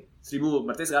 1.000 ya? 1.000,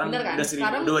 berarti sekarang Bener kan? udah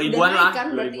Sekarang 2.000-an udah lah. naik kan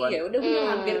berarti 2.000-an. ya udah bener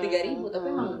hampir 3.000 tapi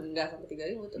emang nggak sampai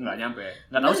 3.000 tuh. Enggak nyampe.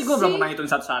 Enggak tahu sih, gue belum pernah hitung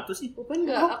satu-satu sih. UPN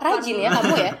nggak Oh, rajin ya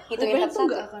kamu ya hitungin UPN tuh satu-satu.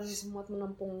 nggak akan semua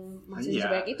menampung mahasiswa Iya.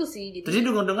 sebanyak itu sih. Jadi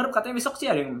Terus denger katanya besok sih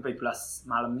ada yang sampai kelas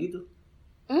malam gitu.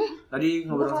 Tadi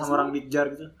ngobrol sama orang Bigjar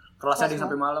gitu. Kelasnya ada yang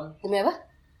sampai malam. Demi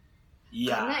apa?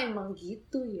 Iya. karena emang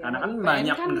gitu ya. Karena kan UPN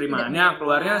banyak kan penerimaannya, tidak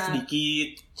keluarnya banyak. sedikit.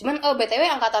 Cuman BTW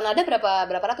angkatan ada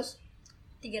berapa ratus?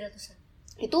 300-an.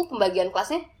 Itu pembagian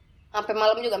kelasnya sampai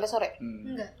malam juga sampai sore.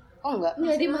 Enggak. Oh enggak.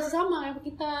 Enggak, dia masih sama kayak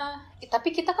kita. Tapi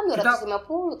kita kan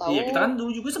 250 tahu. Iya, kita kan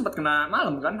dulu juga sempat kena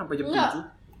malam kan sampai jam Enggak.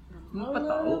 7. Empat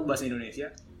tahu bahasa Indonesia.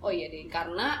 Oh iya deh,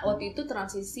 karena waktu itu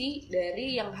transisi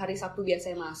dari yang hari Sabtu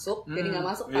biasanya masuk, jadi nggak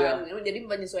masuk kan, jadi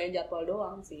penyesuaian jadwal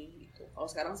doang sih. Gitu. Kalau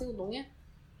sekarang sih untungnya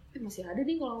masih ada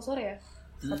nih kalau sore ya,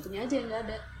 Sabtunya aja yang nggak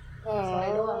ada, sore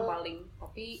doang paling.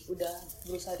 Tapi udah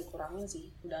berusaha dikurangin sih,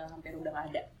 udah hampir udah nggak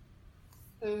ada.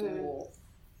 Tuh.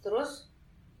 Terus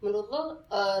menurut lo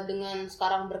dengan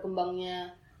sekarang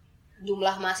berkembangnya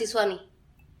jumlah mahasiswa nih,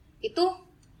 itu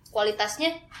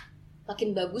kualitasnya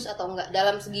makin bagus atau enggak?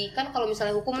 Dalam segi kan kalau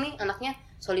misalnya hukum nih anaknya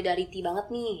solidarity banget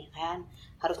nih kan,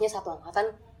 harusnya satu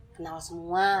angkatan kenal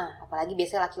semua, apalagi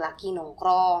biasanya laki-laki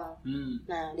nongkrong.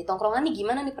 Nah di tongkrongan nih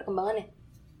gimana nih perkembangannya?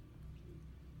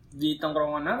 Di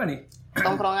tongkrongan apa nih?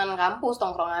 Tongkrongan kampus,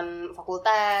 tongkrongan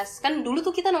fakultas. Kan dulu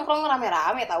tuh kita nongkrong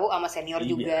rame-rame tahu sama senior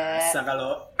juga. Biasa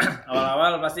kalau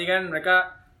awal-awal pasti kan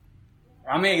mereka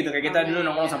rame gitu, kayak kita dulu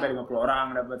nongkrong sampai 50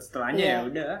 orang, dapat setelahnya ya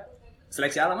udah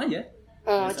seleksi alam aja.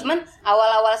 Cuman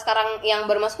awal-awal sekarang yang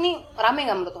baru masuk nih rame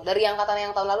nggak menurut lo? Dari angkatan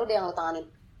yang tahun lalu deh yang lo tanganin.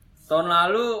 Tahun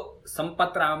lalu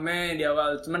sempat rame di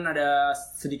awal, cuman ada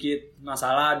sedikit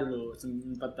masalah dulu,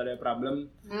 sempat ada problem.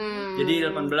 Jadi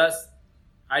 18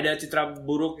 ada citra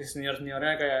buruk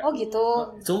senior-seniornya kayak. Oh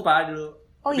gitu. Sumpah dulu.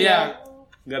 Oh Tapi iya. ya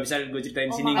nggak bisa gue ceritain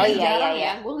di sini. Oh gitu.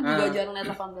 iya. Gue juga jarang liat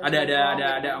 18.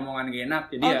 Ada omongan gak enak,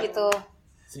 jadi ya gitu.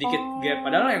 sedikit gap.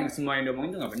 Padahal yang semua yang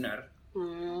diomongin itu nggak benar.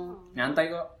 Nyantai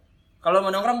kok. Kalau mau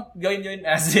nongkrong join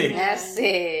asik. Ya,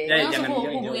 Langsung jangan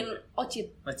join. hubungin Ocit.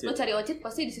 Lo cari Ocit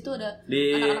pasti di situ ada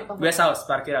Di anak-anak guest house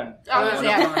parkiran. Kalau mau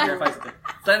siap. nongkrong anak Eva situ.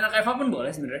 Selain anak Eva pun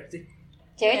boleh sebenarnya sih.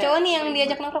 Cewek cowok nih yang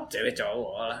diajak nongkrong? Cewek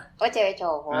cowok lah. Oh cewek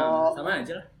cowok. Nah, sama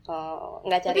aja lah. Oh,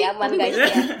 nggak cari aman guys ya.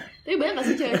 Tapi banyak gak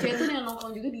sih cewek-cewek tuh yang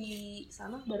nongkrong juga di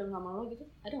sana bareng sama lo gitu?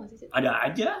 Ada gak sih, Cit? Ada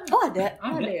aja. Oh ada.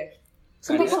 Ada ya?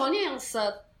 Sumpah soalnya yang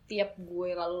setiap gue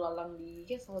lalu lalang di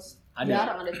guest house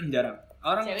jarang ada Jarang.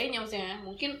 Orang ceweknya maksudnya.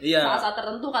 Mungkin Iya. saat-saat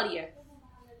tertentu kali ya.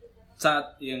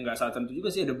 nggak saat tentu juga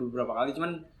sih, ada beberapa kali,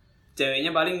 cuman ceweknya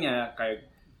palingnya kayak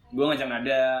gue ngajak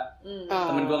Nada,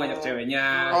 temen gue ngajak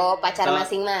ceweknya. Oh pacar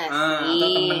masing-masing. Atau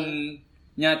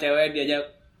temennya cewek diajak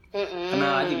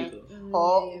kenal aja gitu.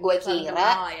 Oh, gue saling kira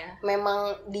kenal ya. memang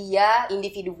dia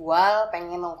individual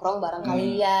pengen nongkrong bareng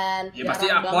kalian. Ya pasti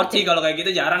Jarang awkward banget sih kalau kayak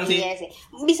gitu, jarang sih. Iya sih.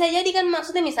 Bisa jadi kan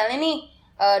maksudnya misalnya nih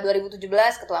 2017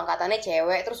 ketua angkatannya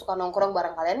cewek terus suka nongkrong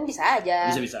bareng kalian, bisa aja.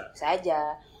 Bisa. Bisa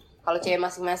aja. Kalau cewek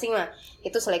masing-masing mah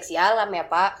itu seleksi alam ya,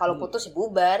 Pak. Kalau putus ya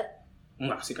bubar.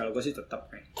 Enggak sih, kalau gue sih tetap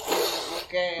kayak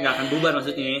Oke. nggak akan bubar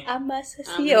maksudnya. Amasio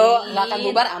nggak akan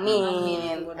bubar, amin.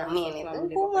 Itu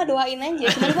gue mah doain aja,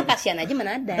 cuman gue kasihan aja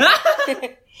mana ada.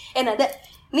 Nada,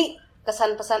 nih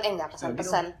kesan pesan nggak kesan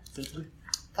pesan.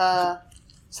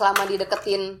 Selama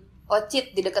dideketin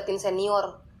Ocit, dideketin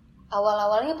senior,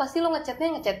 awal-awalnya pasti lo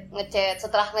ngechatnya ngechat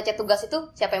setelah ngechat tugas itu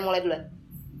siapa yang mulai duluan?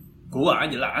 Gua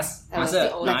jelas.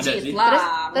 Masa nggak ada sih?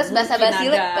 Terus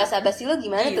basa-basi lo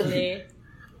gimana tuh?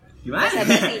 Gimana?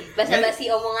 Basa-basi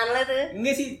omongan lo tuh?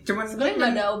 Enggak sih, cuman Sebenarnya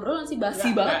nggak ada obrolan sih, basi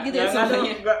banget gitu ya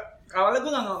sebenarnya. Awalnya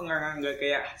gue nggak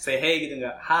kayak say hey gitu,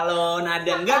 nggak halo Nada,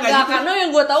 enggak Enggak, gitu. karena yang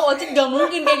gue tahu Ocit gak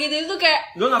mungkin kayak gitu. Itu kayak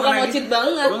Gua nggak bukan pernah Ocit gitu.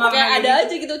 banget. Gua nggak Kayak pernah ada gitu.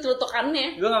 aja gitu celutukannya.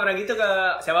 Gue nggak pernah gitu ke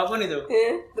siapapun itu.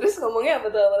 Terus ngomongnya apa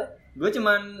tuh awalnya? Gue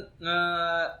cuman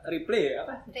nge-replay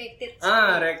apa?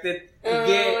 Reacted IG.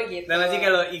 gitu. Dan nanti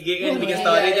kalau IG kan bikin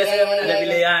story terus ada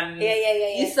pilihan Iya.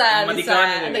 Bisa emoticon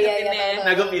gitu. deketinnya.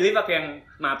 Nah gue pilih pakai yang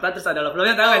mata terus ada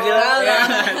love-nya, tau gak sih lo?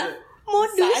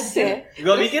 Modus ya.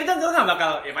 Gue pikir tuh gue gak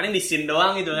bakal, ya paling di scene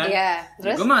doang gitu kan. Iya,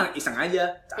 terus? Gue mah iseng aja,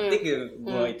 cantik gitu.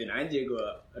 Gue ituin aja, gue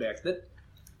reacted.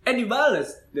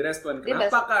 Dibales, direspon,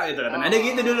 kenapa kak? Gitu kan, ada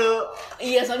gitu dulu.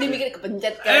 Iya, soalnya dia mikir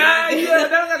kepencet kan. Iya,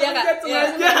 padahal gak Iya, Kak? kepencet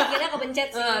sengaja. Akhirnya kepencet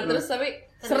sih. Terus tapi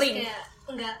Terus sering. kayak,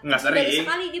 enggak Sering. baru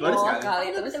sekali dia Baru baru sekali.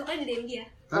 Aku pertama kali di DM dia.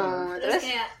 Terus Terus?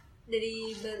 kayak dari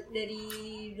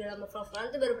dalam love-lovean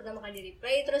tuh baru pertama kali di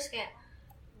replay, terus kayak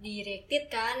di reacted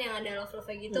kan yang ada love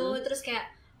gitu, terus kayak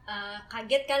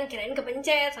kaget kan, kirain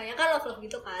kepencet, soalnya kan love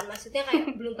gitu kan, maksudnya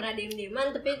kayak belum pernah diem-dieman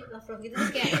tapi love gitu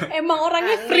terus kayak Emang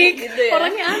orangnya aneh freak, gitu ya?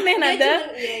 orangnya aneh Nada.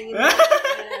 iya gitu.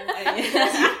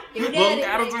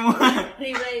 Bongkar semua.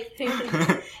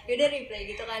 reply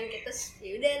gitu kan, terus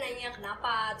yaudah nanya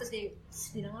kenapa, terus dia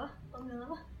bilang apa?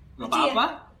 Gak apa-apa.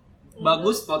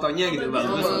 Bagus fotonya gitu,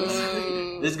 bagus.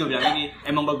 Terus gue bilang gini,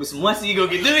 emang bagus semua sih, gue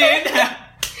gituin.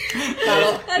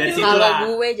 Dari situ Kalau lah.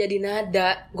 gue jadi Nada,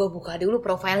 gue buka dulu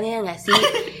profilnya nggak sih,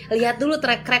 lihat dulu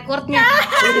track recordnya,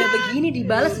 udah begini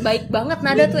dibales baik banget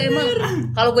Nada tuh emang.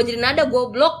 Kalau gue jadi Nada, gue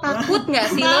blok, takut nggak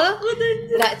sih lo?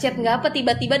 Nggak chat nggak apa,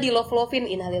 tiba-tiba di love-lovein,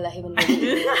 innalillahi wa inna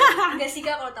ilaihi raji'un. Enggak sih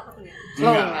Kak, kalau takut enggak.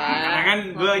 Enggak, karena kan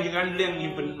gue juga kan dulu yang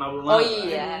nyimpen maba-maba. Oh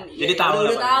iya, Jadi tahu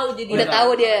Udah lah. tahu jadi. udah tahu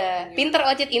dia, pinter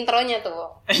Ocit intronya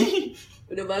tuh,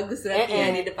 Udah bagus berarti ya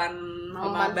di depan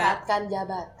maba. memanfaatkan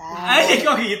jabatan.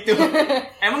 Kok gitu?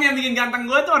 Emang yang bikin ganteng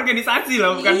gue tuh organisasi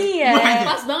loh, bukan? Iya.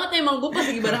 Pas banget emang gue pas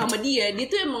lagi bareng sama dia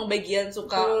tuh emang bagian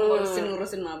suka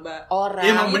ngurusin maba. Orang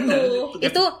Iya, emang bener.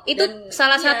 itu Dan-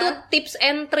 salah iya. satu tips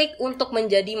and trick untuk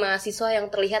menjadi mahasiswa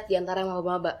yang terlihat di antara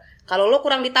maba-maba. Kalau lo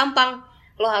kurang ditampang,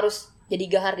 lo harus jadi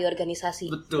gahar di organisasi.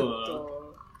 Betul.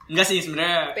 Enggak sih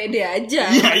sebenarnya. Pede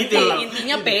aja. Iya, itu.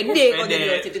 Intinya pede kalau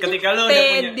jadi Ocit itu. Ketika lu udah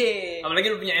punya, pede. apalagi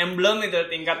lu punya emblem itu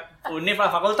tingkat univ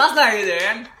lah, fakultas lah gitu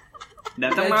kan.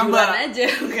 Datang Gajuan maba. aja.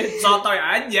 Sotoy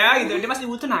aja gitu. Dia pasti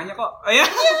butuh nanya kok. Oh ya.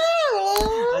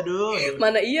 Aduh.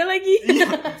 Mana iya lagi.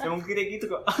 Emang kira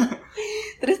gitu kok.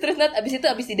 terus Nat, abis itu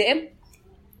di DM.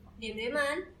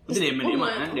 Diem-dieman. Itu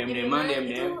DM-an.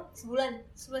 Itu sebulan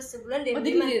Oh, DM-an.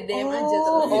 jadi DM aja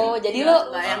terus. Oh, jadi Nggak- lo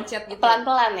nggak yang chat gitu.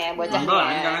 pelan-pelan ya bocah.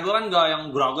 Pelan, karena gue kan gak yang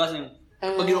geragas yang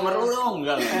pergi nomor lu dong,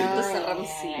 enggak. Itu serem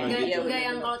sih. Iya, Enggak gitu. juga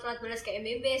yang kalau telat balas kayak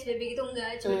MBB, SBB gitu enggak,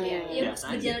 cuma ya biasa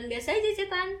aja. berjalan biasa aja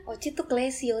cetan. Ocit tuh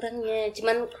classy orangnya,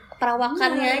 cuman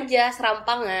perawakannya aja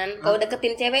serampangan. Kalau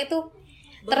deketin cewek tuh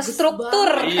terstruktur.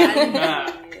 Iya. Nah,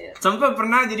 sampai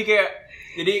pernah jadi kayak,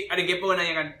 jadi ada kepo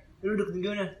nanya kan, lu deketin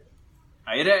gimana?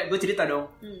 Akhirnya gue cerita dong.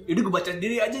 Yaudah gue baca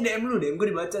sendiri aja DM lu, DM gue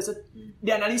dibaca,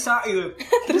 dianalisa gitu.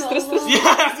 Terus.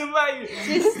 Iya, sumpah.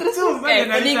 Sumpah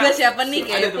Kayak nih gue siapa nih? Ada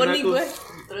Kayak nih temen aku. gue.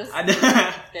 Terus Ada.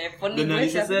 kayak pun nih gue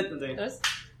Dianalisa siapa? katanya. Terus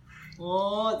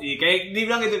Oh, iya, kayak dia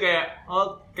bilang gitu kayak,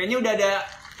 oh kayaknya udah ada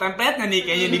template-nya nih,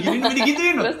 kayaknya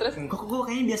digituin loh. Terus. Kok gue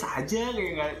kayaknya biasa aja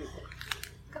kayak enggak.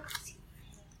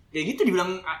 Kayak gitu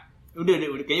dibilang udah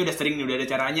kayaknya udah sering nih, udah ada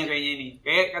caranya kayaknya ini.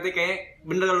 Kayak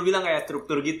bener kalau lu bilang kayak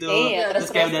struktur gitu. Iya,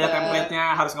 terus kayak udah ada template-nya,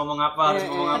 harus ngomong apa, harus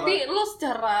ngomong apa. tapi lo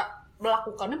secara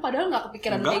melakukannya padahal nggak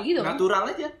kepikiran kayak gitu kan? Natural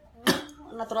aja.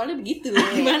 Naturalnya begitu.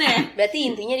 Gimana ya? Berarti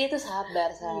intinya dia tuh sabar,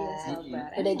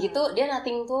 sabar. Udah gitu dia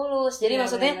nothing tulus. Jadi Iya,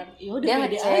 maksudnya bener. Yaudah, dia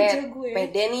pede ngecek aja gue.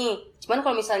 pede nih. Cuman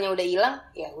kalau misalnya udah hilang,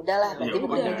 ya udahlah. Berarti Ya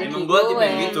bukan udah, rezeki emang gue tipe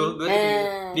yang gue. gitu. Gue tipe yang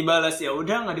gitu. Dibalas ya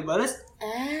udah, nggak dibalas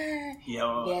ya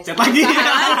biasa. chat lagi.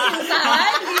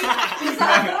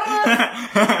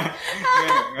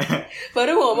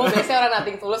 Baru ngomong biasanya orang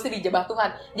nothing tulus sih dijebak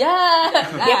Tuhan. Ya,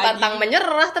 dia pantang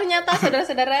menyerah ternyata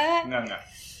saudara-saudara. Enggak.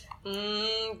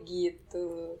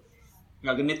 Gitu.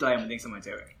 Nggak genit lah yang penting sama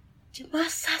cewek.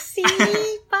 Masa sih,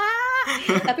 Pak?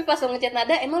 Tapi pas lo ngechat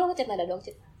nada, emang lo ngechat nada doang,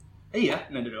 Cit? Iya,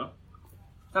 nada doang.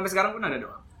 Sampai sekarang pun nada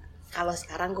doang. Kalau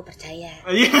sekarang gue percaya.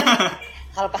 Iya.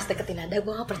 Kalau pas deketin nada gue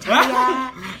gak percaya.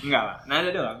 Enggak lah, nada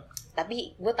doang.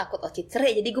 Tapi gue takut Ocit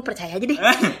cerai, jadi gue percaya aja deh.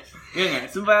 Iya enggak,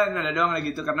 sumpah nada doang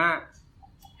lagi gitu karena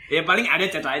ya paling ada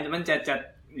chat lain, cuman chat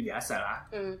biasa lah.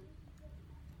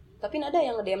 Tapi nada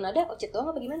yang nge-DM nada, Ocit doang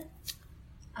apa gimana?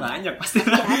 Banyak pasti.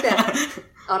 Ya ada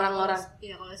orang-orang.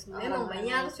 Iya kalau sebenarnya emang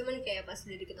banyak, cuman kayak pas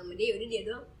udah deket sama dia udah dia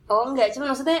doang. Oh enggak, cuma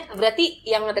maksudnya berarti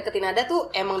yang ngedeketin nada tuh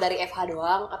emang dari FH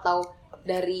doang atau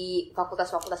dari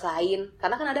fakultas-fakultas lain?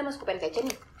 Karena kan ada masuk ke PNKC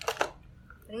nih.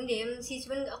 Paling DM sih,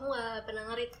 cuman aku nggak pernah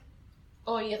ngerit.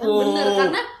 Oh iya kan bener,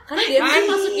 karena dia kan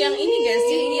masuk yang ini gak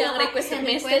sih, yang request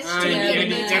message. Yang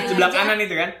di chat sebelah kanan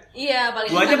itu kan. Iya paling.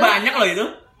 Gua aja banyak loh itu.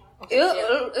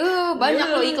 Banyak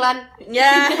loh iklan.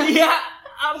 Ya. Iya.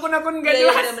 Akun-akun gak Iya,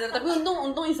 jelas. bener. Tapi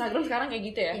untung Instagram sekarang kayak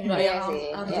gitu ya. Nggak Iya yang sih.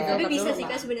 harus Iya. difilter Tapi bisa dulu, sih Pak.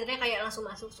 kak sebenarnya kayak langsung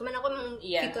masuk. Cuman aku emang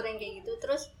Iya. fitur yang kayak gitu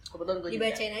terus Kebetulan gue juga.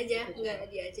 dibacain aja, nggak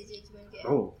di ACC cuman kayak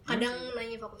kadang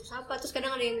nanya fakultas apa, terus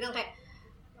kadang ada yang bilang kayak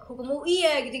hukum UI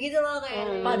ya gitu-gitu loh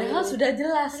kayak. Padahal sudah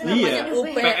jelas. Iya. Namanya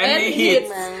UPN UPN hits.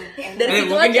 hits. Dari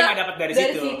situ mungkin dia aja. nggak dapat dari Dari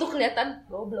situ. situ kelihatan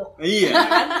goblok. Iya.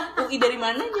 UI dari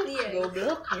mana jadi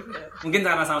goblok gitu. Mungkin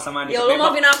karena sama-sama di Ya Allah Depok.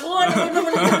 maafin aku,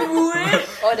 temen-temen gue.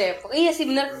 Oh Depok. Iya sih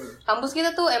bener. Kampus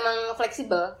kita tuh emang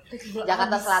fleksibel.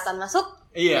 Jakarta Selatan masuk,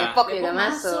 Iya. Depok juga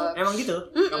masuk. Emang gitu.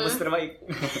 Kampus terbaik.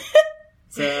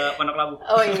 Pondok Labu.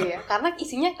 Oh iya, karena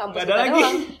isinya kampus Nggak ada kita lagi.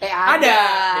 doang. Ada.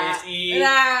 DSI.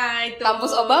 Nah itu.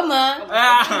 Kampus Obama.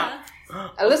 Ah.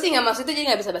 Lu sih nggak masuk itu jadi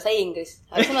nggak bisa bahasa Inggris.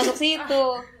 Harusnya masuk situ.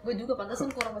 Gue juga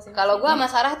pantasan kurang bahasa Inggris. Kalau gua sama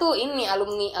Sarah tuh ini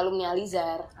alumni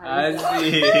Alizar. Asik.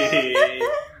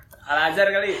 Al-Azhar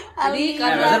kali. Jadi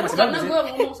Al-Azhar karena masih karena bagus gue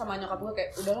ngomong sama nyokap gue kayak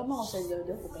udah lama gak usah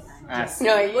jauh-jauh UPN aja. Asik.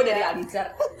 Oh, iya. Gue dari Alizar.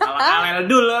 Alel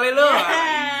dulu kali lu.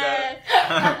 Al-Azhar.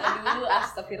 Aduh,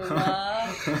 astagfirullah.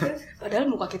 Padahal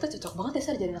muka kita cocok banget ya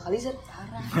Sar jadi anak Alizar.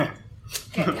 Parah.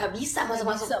 Kayak nggak bisa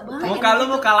masuk-masuk. Muka lu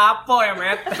muka lapo ya,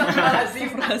 Met.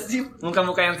 Razif.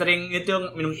 Muka-muka yang sering itu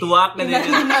minum tuak dan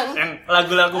itu. Yang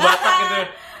lagu-lagu Batak gitu.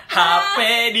 HP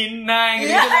Dina yang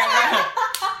gitu.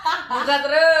 Buka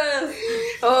terus.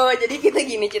 Oh jadi kita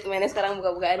gini Cit mainnya sekarang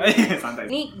buka-bukaan.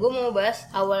 Santai. Nih gue mau bahas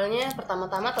awalnya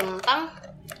pertama-tama tentang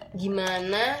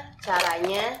gimana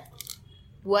caranya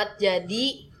buat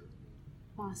jadi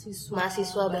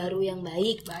mahasiswa baru yang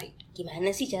baik.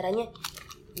 Gimana sih caranya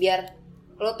biar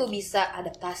lo tuh bisa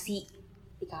adaptasi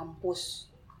di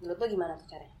kampus? Menurut lo gimana tuh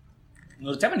caranya?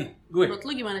 Menurut siapa nih? Gue. Menurut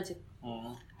lu gimana, Cit?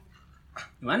 Oh.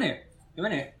 Gimana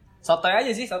ya? Sotoy aja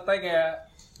sih, sotoy kayak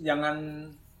jangan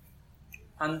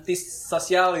anti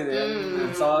sosial gitu ya.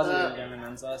 Ansos, jangan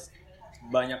ansos.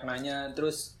 Banyak nanya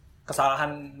terus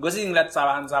kesalahan. Gue sih ngeliat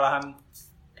kesalahan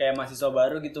kayak mahasiswa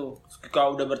baru gitu.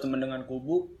 Kalau udah berteman dengan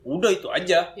kubu, udah itu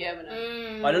aja. Iya benar.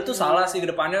 Padahal tuh salah sih ke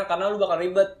depannya karena lu bakal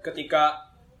ribet ketika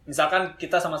misalkan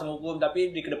kita sama-sama hukum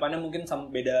tapi di kedepannya mungkin sama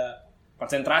beda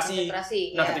konsentrasi. Nah,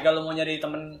 ya. ketika lu mau nyari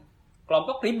temen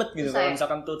kelompok ribet gitu. Kalau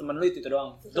misalkan tuh temen lu itu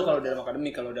doang. Itu kalau dalam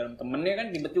akademik, kalau dalam temennya kan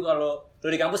ribet juga kalau lu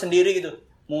di kampus sendiri gitu.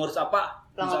 Mau ngurus apa?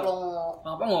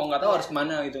 Apa mau nggak tahu harus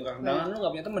kemana gitu kan. Sedangkan lu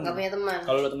nggak punya temen.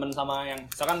 Kalau lu temen sama yang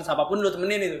misalkan siapapun lu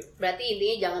temenin itu. Berarti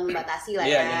intinya jangan membatasi lah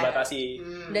Iya, ya. jangan batasi.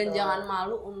 Dan jangan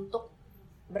malu untuk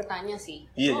bertanya sih.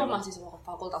 Iya, Lo jangan. masih sama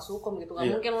fakultas hukum gitu kan.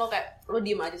 Iya. Mungkin lo kayak lo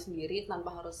diem aja sendiri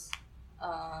tanpa harus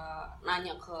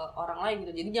nanya ke orang lain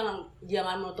gitu. Jadi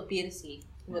jangan menutup diri sih.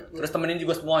 Terus temenin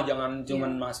juga semua, jangan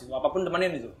cuman mahasiswa, apapun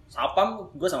temenin itu. Sapam,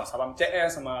 gue sama sapam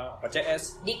CS, sama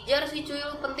PCS. Dikjar sih cuy,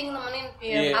 lu penting temenin.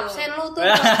 Iya. Absen lu tuh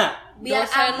biar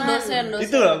dosen.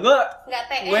 Itu loh, gue nggak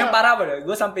TL. yang parah pada,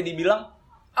 gue sampai dibilang,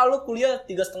 lu kuliah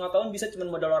 3,5 tahun bisa cuman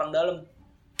modal orang dalam.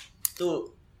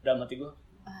 Tuh, dalam hati gue,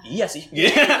 iya sih.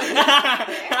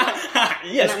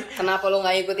 Iya sih. Kenapa lu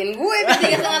nggak ikutin gue ke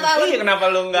 3,5 tahun? Iya, kenapa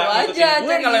lu nggak ikutin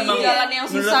gue kalau emang jalan yang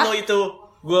menurut susah. lu itu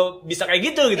gue bisa kayak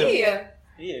gitu gitu. Iya,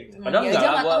 gitu. Padahal Dia enggak aja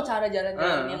lah, nggak gua tahu cara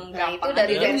jalan-jalan yang Nah itu gampang.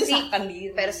 dari Dia versi menyusahkan diri.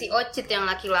 versi Ocit yang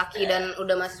laki-laki dan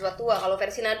udah mahasiswa tua. Kalau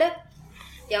versi Nada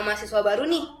yang mahasiswa baru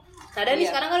nih. Nada nih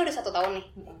sekarang kan udah 1 tahun nih.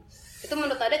 Itu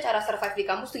menurut Nada cara survive di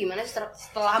kampus tuh gimana sih?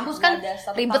 Setelah kampus kan Nada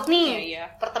 1 ribet tahun, nih. iya.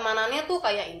 Pertemanannya tuh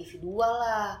kayak individual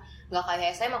lah. Nggak kayak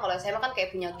SMA. Kalau SMA kan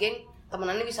kayak punya geng,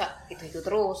 temenannya bisa itu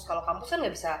terus. Kalau kampus kan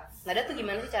nggak bisa. Nada tuh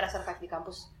gimana sih cara survive di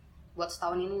kampus buat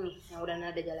setahun ini nih yang udah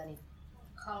Nada jalanin?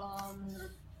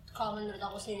 Kalau menurut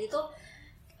aku sendiri tuh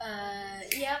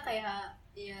ya kayak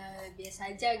ya biasa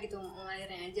aja gitu,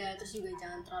 mengalirnya aja. Terus juga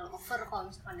jangan terlalu over kalau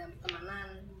misalkan dalam pertemanan.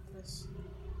 Terus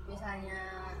misalnya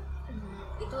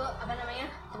itu apa namanya,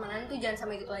 temenan tuh jangan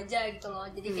sama gitu aja gitu loh.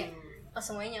 Jadi kayak pas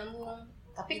semuanya nyambung.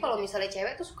 Tapi kalau misalnya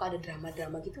cewek tuh suka ada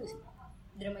drama-drama gitu sih.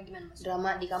 Drama gimana mas? Drama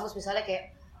di kampus misalnya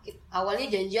kayak awalnya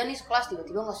janjian nih sekelas,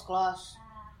 tiba-tiba nggak sekelas,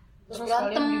 terus Terus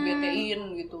kalian berantem. dibetein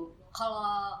gitu.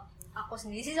 Kalau aku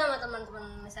sendiri sih sama teman-teman,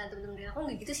 misalnya teman-teman aku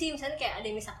nggak gitu sih. Misalnya kayak ada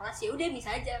yang misah kelas, ya udah bisa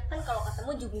aja kan. Kalau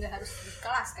ketemu juga nggak harus di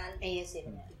kelas kan. Iya sih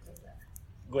benar.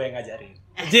 Gue yang ngajarin.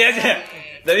 Iya aja.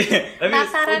 Tapi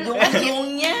Penasaran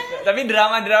ujungnya. tapi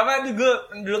drama tuh gue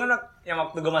dulu kan yang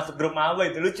waktu gue masuk grup maba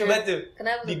itu lucu banget tuh.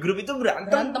 Kenapa? Di grup itu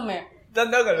berantem Ya? Tau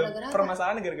gak lu? Gara-gara apa?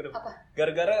 Permasalahannya gara-gara Apa?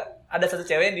 Gara-gara ada satu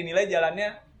cewek yang dinilai jalannya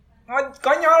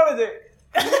konyol gitu.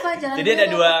 Kenapa jalan? Jadi ada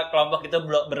 2 kelompok itu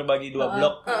berbagi 2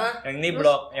 blok. Yang ini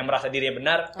blok yang merasa dirinya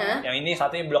benar, yang ini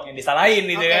satunya blok yang disalahin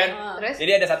gitu kan. Terus?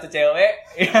 Jadi ada satu cewek,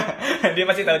 dia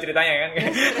masih tahu ceritanya kan.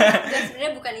 Dan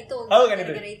sebenarnya bukan itu. Oh, bukan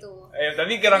itu. Gara-gara itu.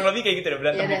 Tapi kurang lebih kayak gitu deh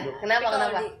berantem Ya di udah. grup. Kenapa?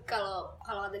 Tapi kalau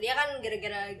kata dia kan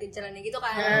gara-gara gejalanya gitu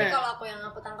kan. Tapi kalau aku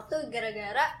tangkap tuh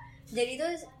gara-gara jadi itu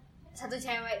salah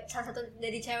satu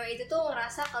dari cewek itu tuh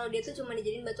ngerasa kalau dia tuh cuma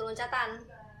dijadiin batu loncatan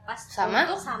pas Sama?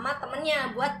 sama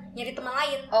temennya buat nyari teman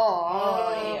lain.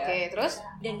 Oke. Terus?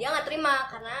 Dan dia nggak terima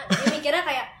karena dia mikirnya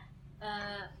kayak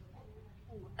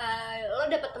lo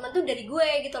dapet teman tuh dari gue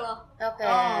gitu loh. Oke.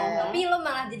 Tapi lo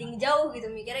malah jadi ngejauh gitu,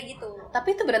 mikirnya gitu.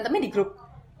 Tapi itu berantemnya di grup.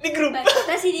 Di grup.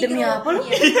 Kita sih di Demi grup. apa lu?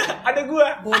 Iya. Ada gua.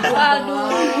 Aduh.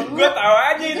 Gua tahu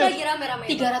aja Itu itu. lagi rame-rame.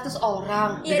 300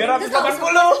 orang. Iya, dan itu 380.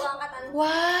 satu angkatan.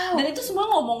 Wow. Dan itu semua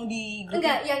ngomong di grup.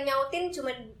 Enggak, yang nyautin cuma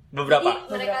Beberapa.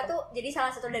 Jadi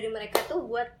salah satu dari mereka tuh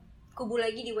buat kubu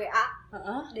lagi di WA.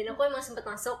 Heeh. Dan aku emang sempet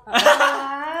masuk.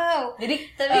 Wow. Jadi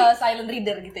Tapi- silent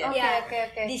reader gitu ya. Iya.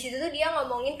 Oke. Di situ tuh dia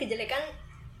ngomongin kejelekan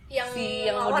yang Si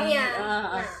yang lawannya.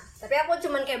 mau di- Nah, tapi aku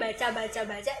cuman kayak baca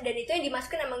dan itu yang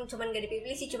dimasukin emang cuman gak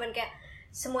dipilih sih, cuman kayak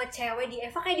semua cewek di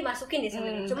Eva kayak dimasukin deh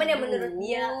sebenarnya. Cuman yang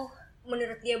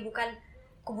menurut dia bukan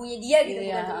kubunya dia gitu,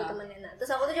 Iya. bukan teman-temannya. Nah,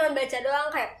 terus aku tuh cuman baca doang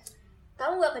kayak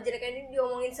tahu nggak kejelekan ini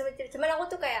diomongin sama cewek. Cuman aku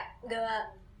tuh kayak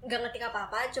nggak ngerti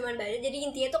apa-apa, cuman baca. Jadi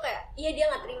intinya tuh kayak iya dia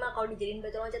nggak terima kalau dijadiin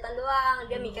batu loncatan doang.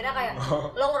 Dia mikirnya kayak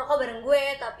lo ngerokok bareng gue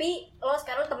tapi lo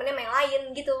sekarang temennya sama yang lain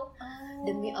gitu.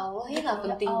 Demi Allah ya nggak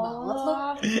penting banget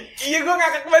loh. Iya gua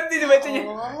ngakak banget nih bacanya.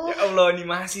 Oh. Ya Allah nih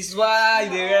mahasiswa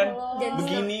gitu kan. Dan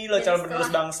Begini setelah- lo calon dan penerus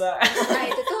setelah- bangsa. Nah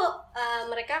itu tuh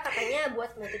mereka katanya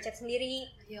buat multi-chat sendiri.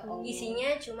 Ya Allah.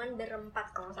 Isinya cuman berempat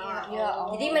kalau nggak salah. Ya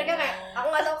Allah. Jadi mereka kayak aku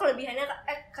nggak tahu kelebihannya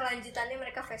kelanjutannya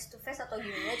mereka face to face atau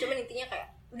gimana. Cuman intinya kayak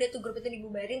udah tuh grup itu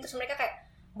dibubarin terus mereka kayak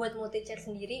buat multi-chat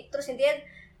sendiri. Terus intinya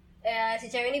si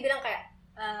cewek ini bilang kayak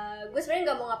gue sebenarnya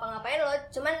nggak mau ngapa-ngapain lo,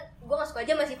 cuman gue nggak suka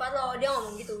aja sama sifat lo. Dia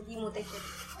ngomong gitu di multi-chat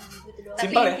gitu doang. Tapi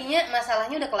Simpel ya? intinya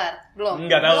masalahnya udah kelar belum?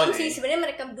 Enggak tahu Belum sih. sih sebenarnya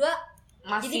mereka berdua.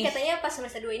 Masih. Jadi katanya pas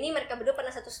semester 2 ini mereka berdua pernah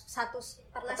satu Satu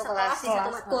sekelas di satu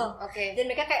kelas. matkul. Oke. Dan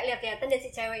mereka kayak lihat-lihatan dan si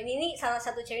cewek ini nih salah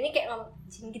satu cewek ini kayak ngomong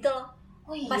gitu loh.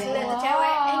 Oh iya. Pas ngeliat tuh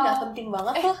cewek, nggak penting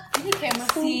banget loh. Ini kayak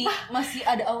masih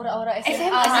ada aura-aura SMA SMA.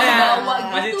 masih bawa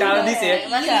gitu. Masih childish ya?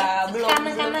 Iya, belum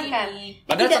kanak-kanakan. ini.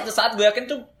 Padahal satu saat gue yakin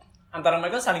tuh antara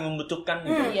mereka saling membutuhkan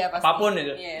gitu. Iya, pasti. Apapun itu.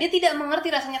 Iya. Dia tidak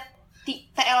mengerti rasanya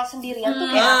TL sendirian tuh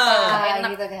kayak Ah. apa Enak.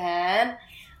 gitu kan.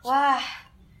 Wah,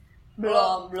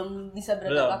 belum bisa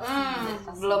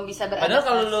beradaptasi. belum bisa beradaptasi. Padahal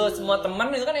kalau lu semua teman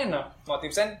itu kan enak. Mau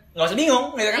tipsen nggak usah bingung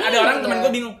gitu kan. Ada Iya. orang teman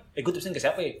gue bingung. Gue tipsen ke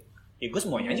siapa ya? Gue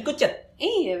semuanya aja gue chat.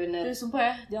 Iya benar. Tapi sumpah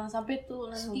ya, jangan sampai tuh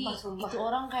nanti Sumpah. itu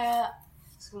orang kayak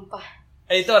Sumpah.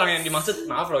 Itu orang yang dimaksud.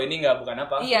 Maaf loh ini nggak bukan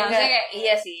apa. iya, Enggak, maksudnya kayak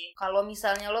iya sih. Kalau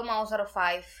misalnya lo mau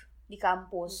survive di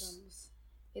kampus,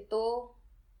 itu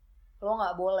lo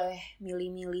nggak boleh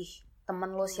milih-milih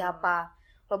temen lo siapa.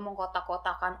 Lo mau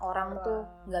kotak-kotakan orang tuh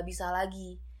nggak bisa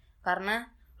lagi,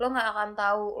 karena lo nggak akan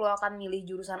tahu lo akan milih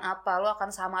jurusan apa, lo akan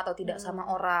sama atau tidak sama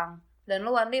orang, dan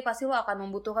lo one day pasti lo akan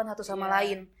membutuhkan satu sama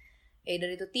lain.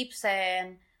 Dari itu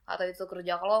tipsen, atau itu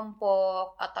kerja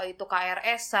kelompok, atau itu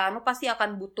KRS-an, lo pasti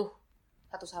akan butuh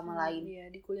satu sama lain. Iya,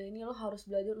 di kuliah ini lo harus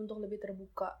belajar untuk lebih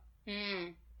terbuka.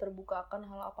 Terbuka akan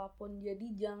hal apapun.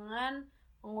 Jadi jangan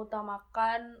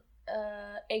mengutamakan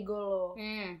ego lo.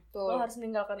 Lo harus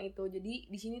meninggalkan itu.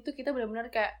 Jadi di sini tuh kita benar-benar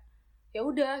kayak ya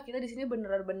udah, kita di sini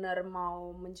benar-benar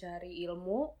mau mencari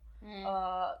ilmu.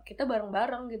 Kita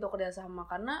bareng-bareng gitu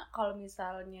kerjasama. Karena kalau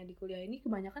misalnya di kuliah ini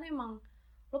kebanyakan emang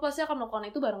lo pasti akan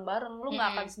melakukan itu bareng-bareng. Lo nggak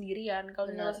akan sendirian.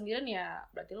 Kalau lo sendirian ya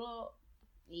berarti lo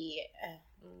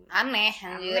aneh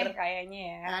kayaknya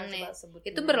ya. Aneh.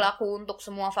 Itu berlaku untuk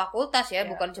semua fakultas ya,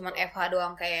 bukan cuma FH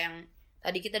doang kayak yang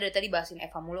tadi kita dari tadi bahasin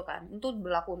FH mulu kan. Itu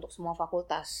berlaku untuk semua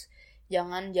fakultas.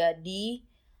 Jangan jadi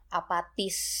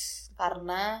apatis,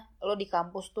 karena lo di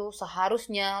kampus tuh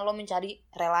seharusnya lo mencari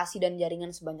relasi dan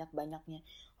jaringan sebanyak-banyaknya.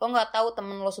 Lo nggak tahu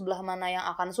temen lo sebelah mana yang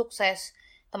akan sukses,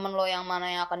 temen lo yang mana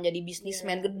yang akan jadi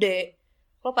bisnismen gede.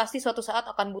 Lo pasti suatu saat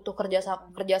akan butuh kerja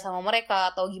sama mereka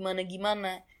atau gimana.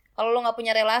 Kalau lo nggak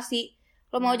punya relasi,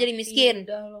 lo mau jadi miskin.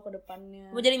 Udah lo ke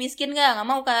depannya. Mau jadi miskin nggak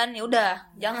mau kan? Ya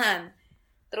udah, jangan.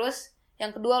 Terus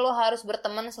yang kedua, lo harus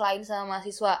berteman selain sama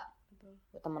mahasiswa.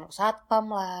 Berteman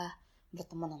satpam lah,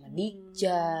 berteman sama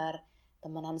dikjar,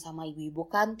 temenan sama ibu-ibu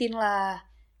kantin lah.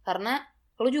 Karena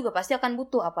lo juga pasti akan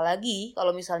butuh, apalagi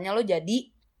kalau misalnya lo jadi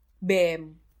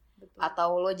BEM.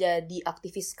 Atau lo jadi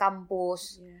aktivis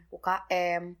kampus,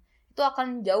 UKM. Itu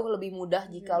akan jauh lebih mudah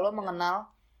jika lo mengenal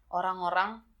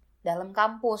orang-orang dalam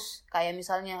kampus. Kayak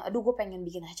misalnya, aduh gue pengen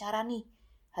bikin acara nih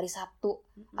hari Sabtu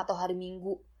atau hari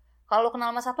Minggu. Kalau lo kenal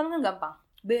sama satpam kan gampang.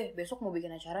 Besok mau bikin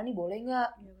acara nih, boleh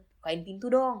gak? Bukain pintu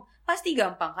dong. Pasti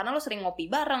gampang, karena lo sering ngopi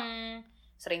bareng,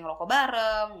 sering ngerokok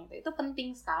bareng. Itu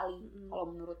penting sekali kalau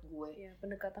menurut gue.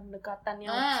 Pendekatan-pendekatan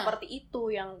yang seperti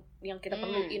itu yang kita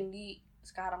perluin di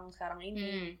sekarang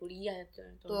ini kuliah itu.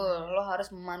 Tuh, lo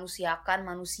harus memanusiakan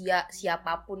manusia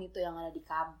siapapun itu yang ada di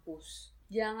kampus.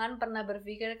 Jangan pernah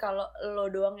berpikir kalau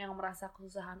lo doang yang merasa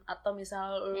kesusahan, atau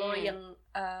misal lo yang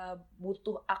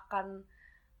butuh akan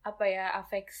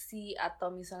afeksi atau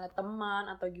misalnya teman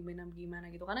atau gimana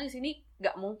gitu. Karena di sini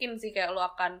nggak mungkin sih kayak lo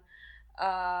akan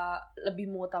lebih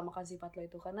mengutamakan sifat lo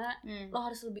itu, karena lo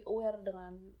harus lebih aware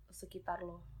dengan sekitar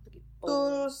lo. Begitu.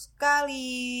 Betul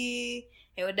sekali.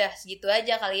 Ya udah, segitu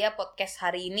aja kali ya podcast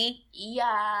hari ini.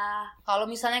 Iya. Kalau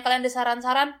misalnya kalian ada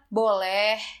saran-saran,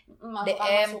 boleh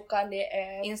masukkan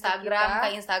DM Instagram ke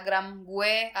Instagram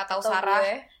gue atau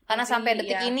Sarah. Karena sampai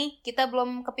detik ini kita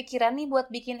belum kepikiran nih buat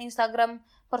bikin Instagram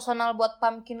personal buat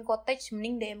Pumpkin Cottage.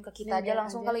 Mending DM ke kita aja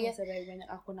langsung kali ya. Banyak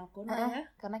akun-akun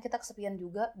ya. Karena kita kesepian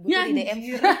juga, butuh di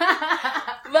DM.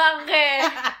 Bangke.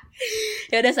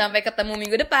 Ya udah, sampai ketemu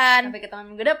minggu depan.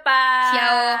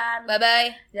 Ciao.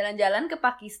 Bye-bye. Jalan-jalan ke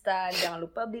Pakistan, jangan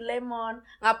lupa beli lemon.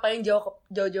 Ngapain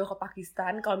jauh-jauh ke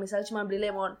Pakistan kalau misalnya cuma beli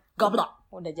lemon? Goblok.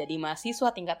 Udah jadi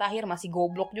mahasiswa tingkat akhir masih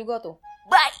goblok juga tuh.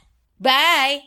 Bye. Bye.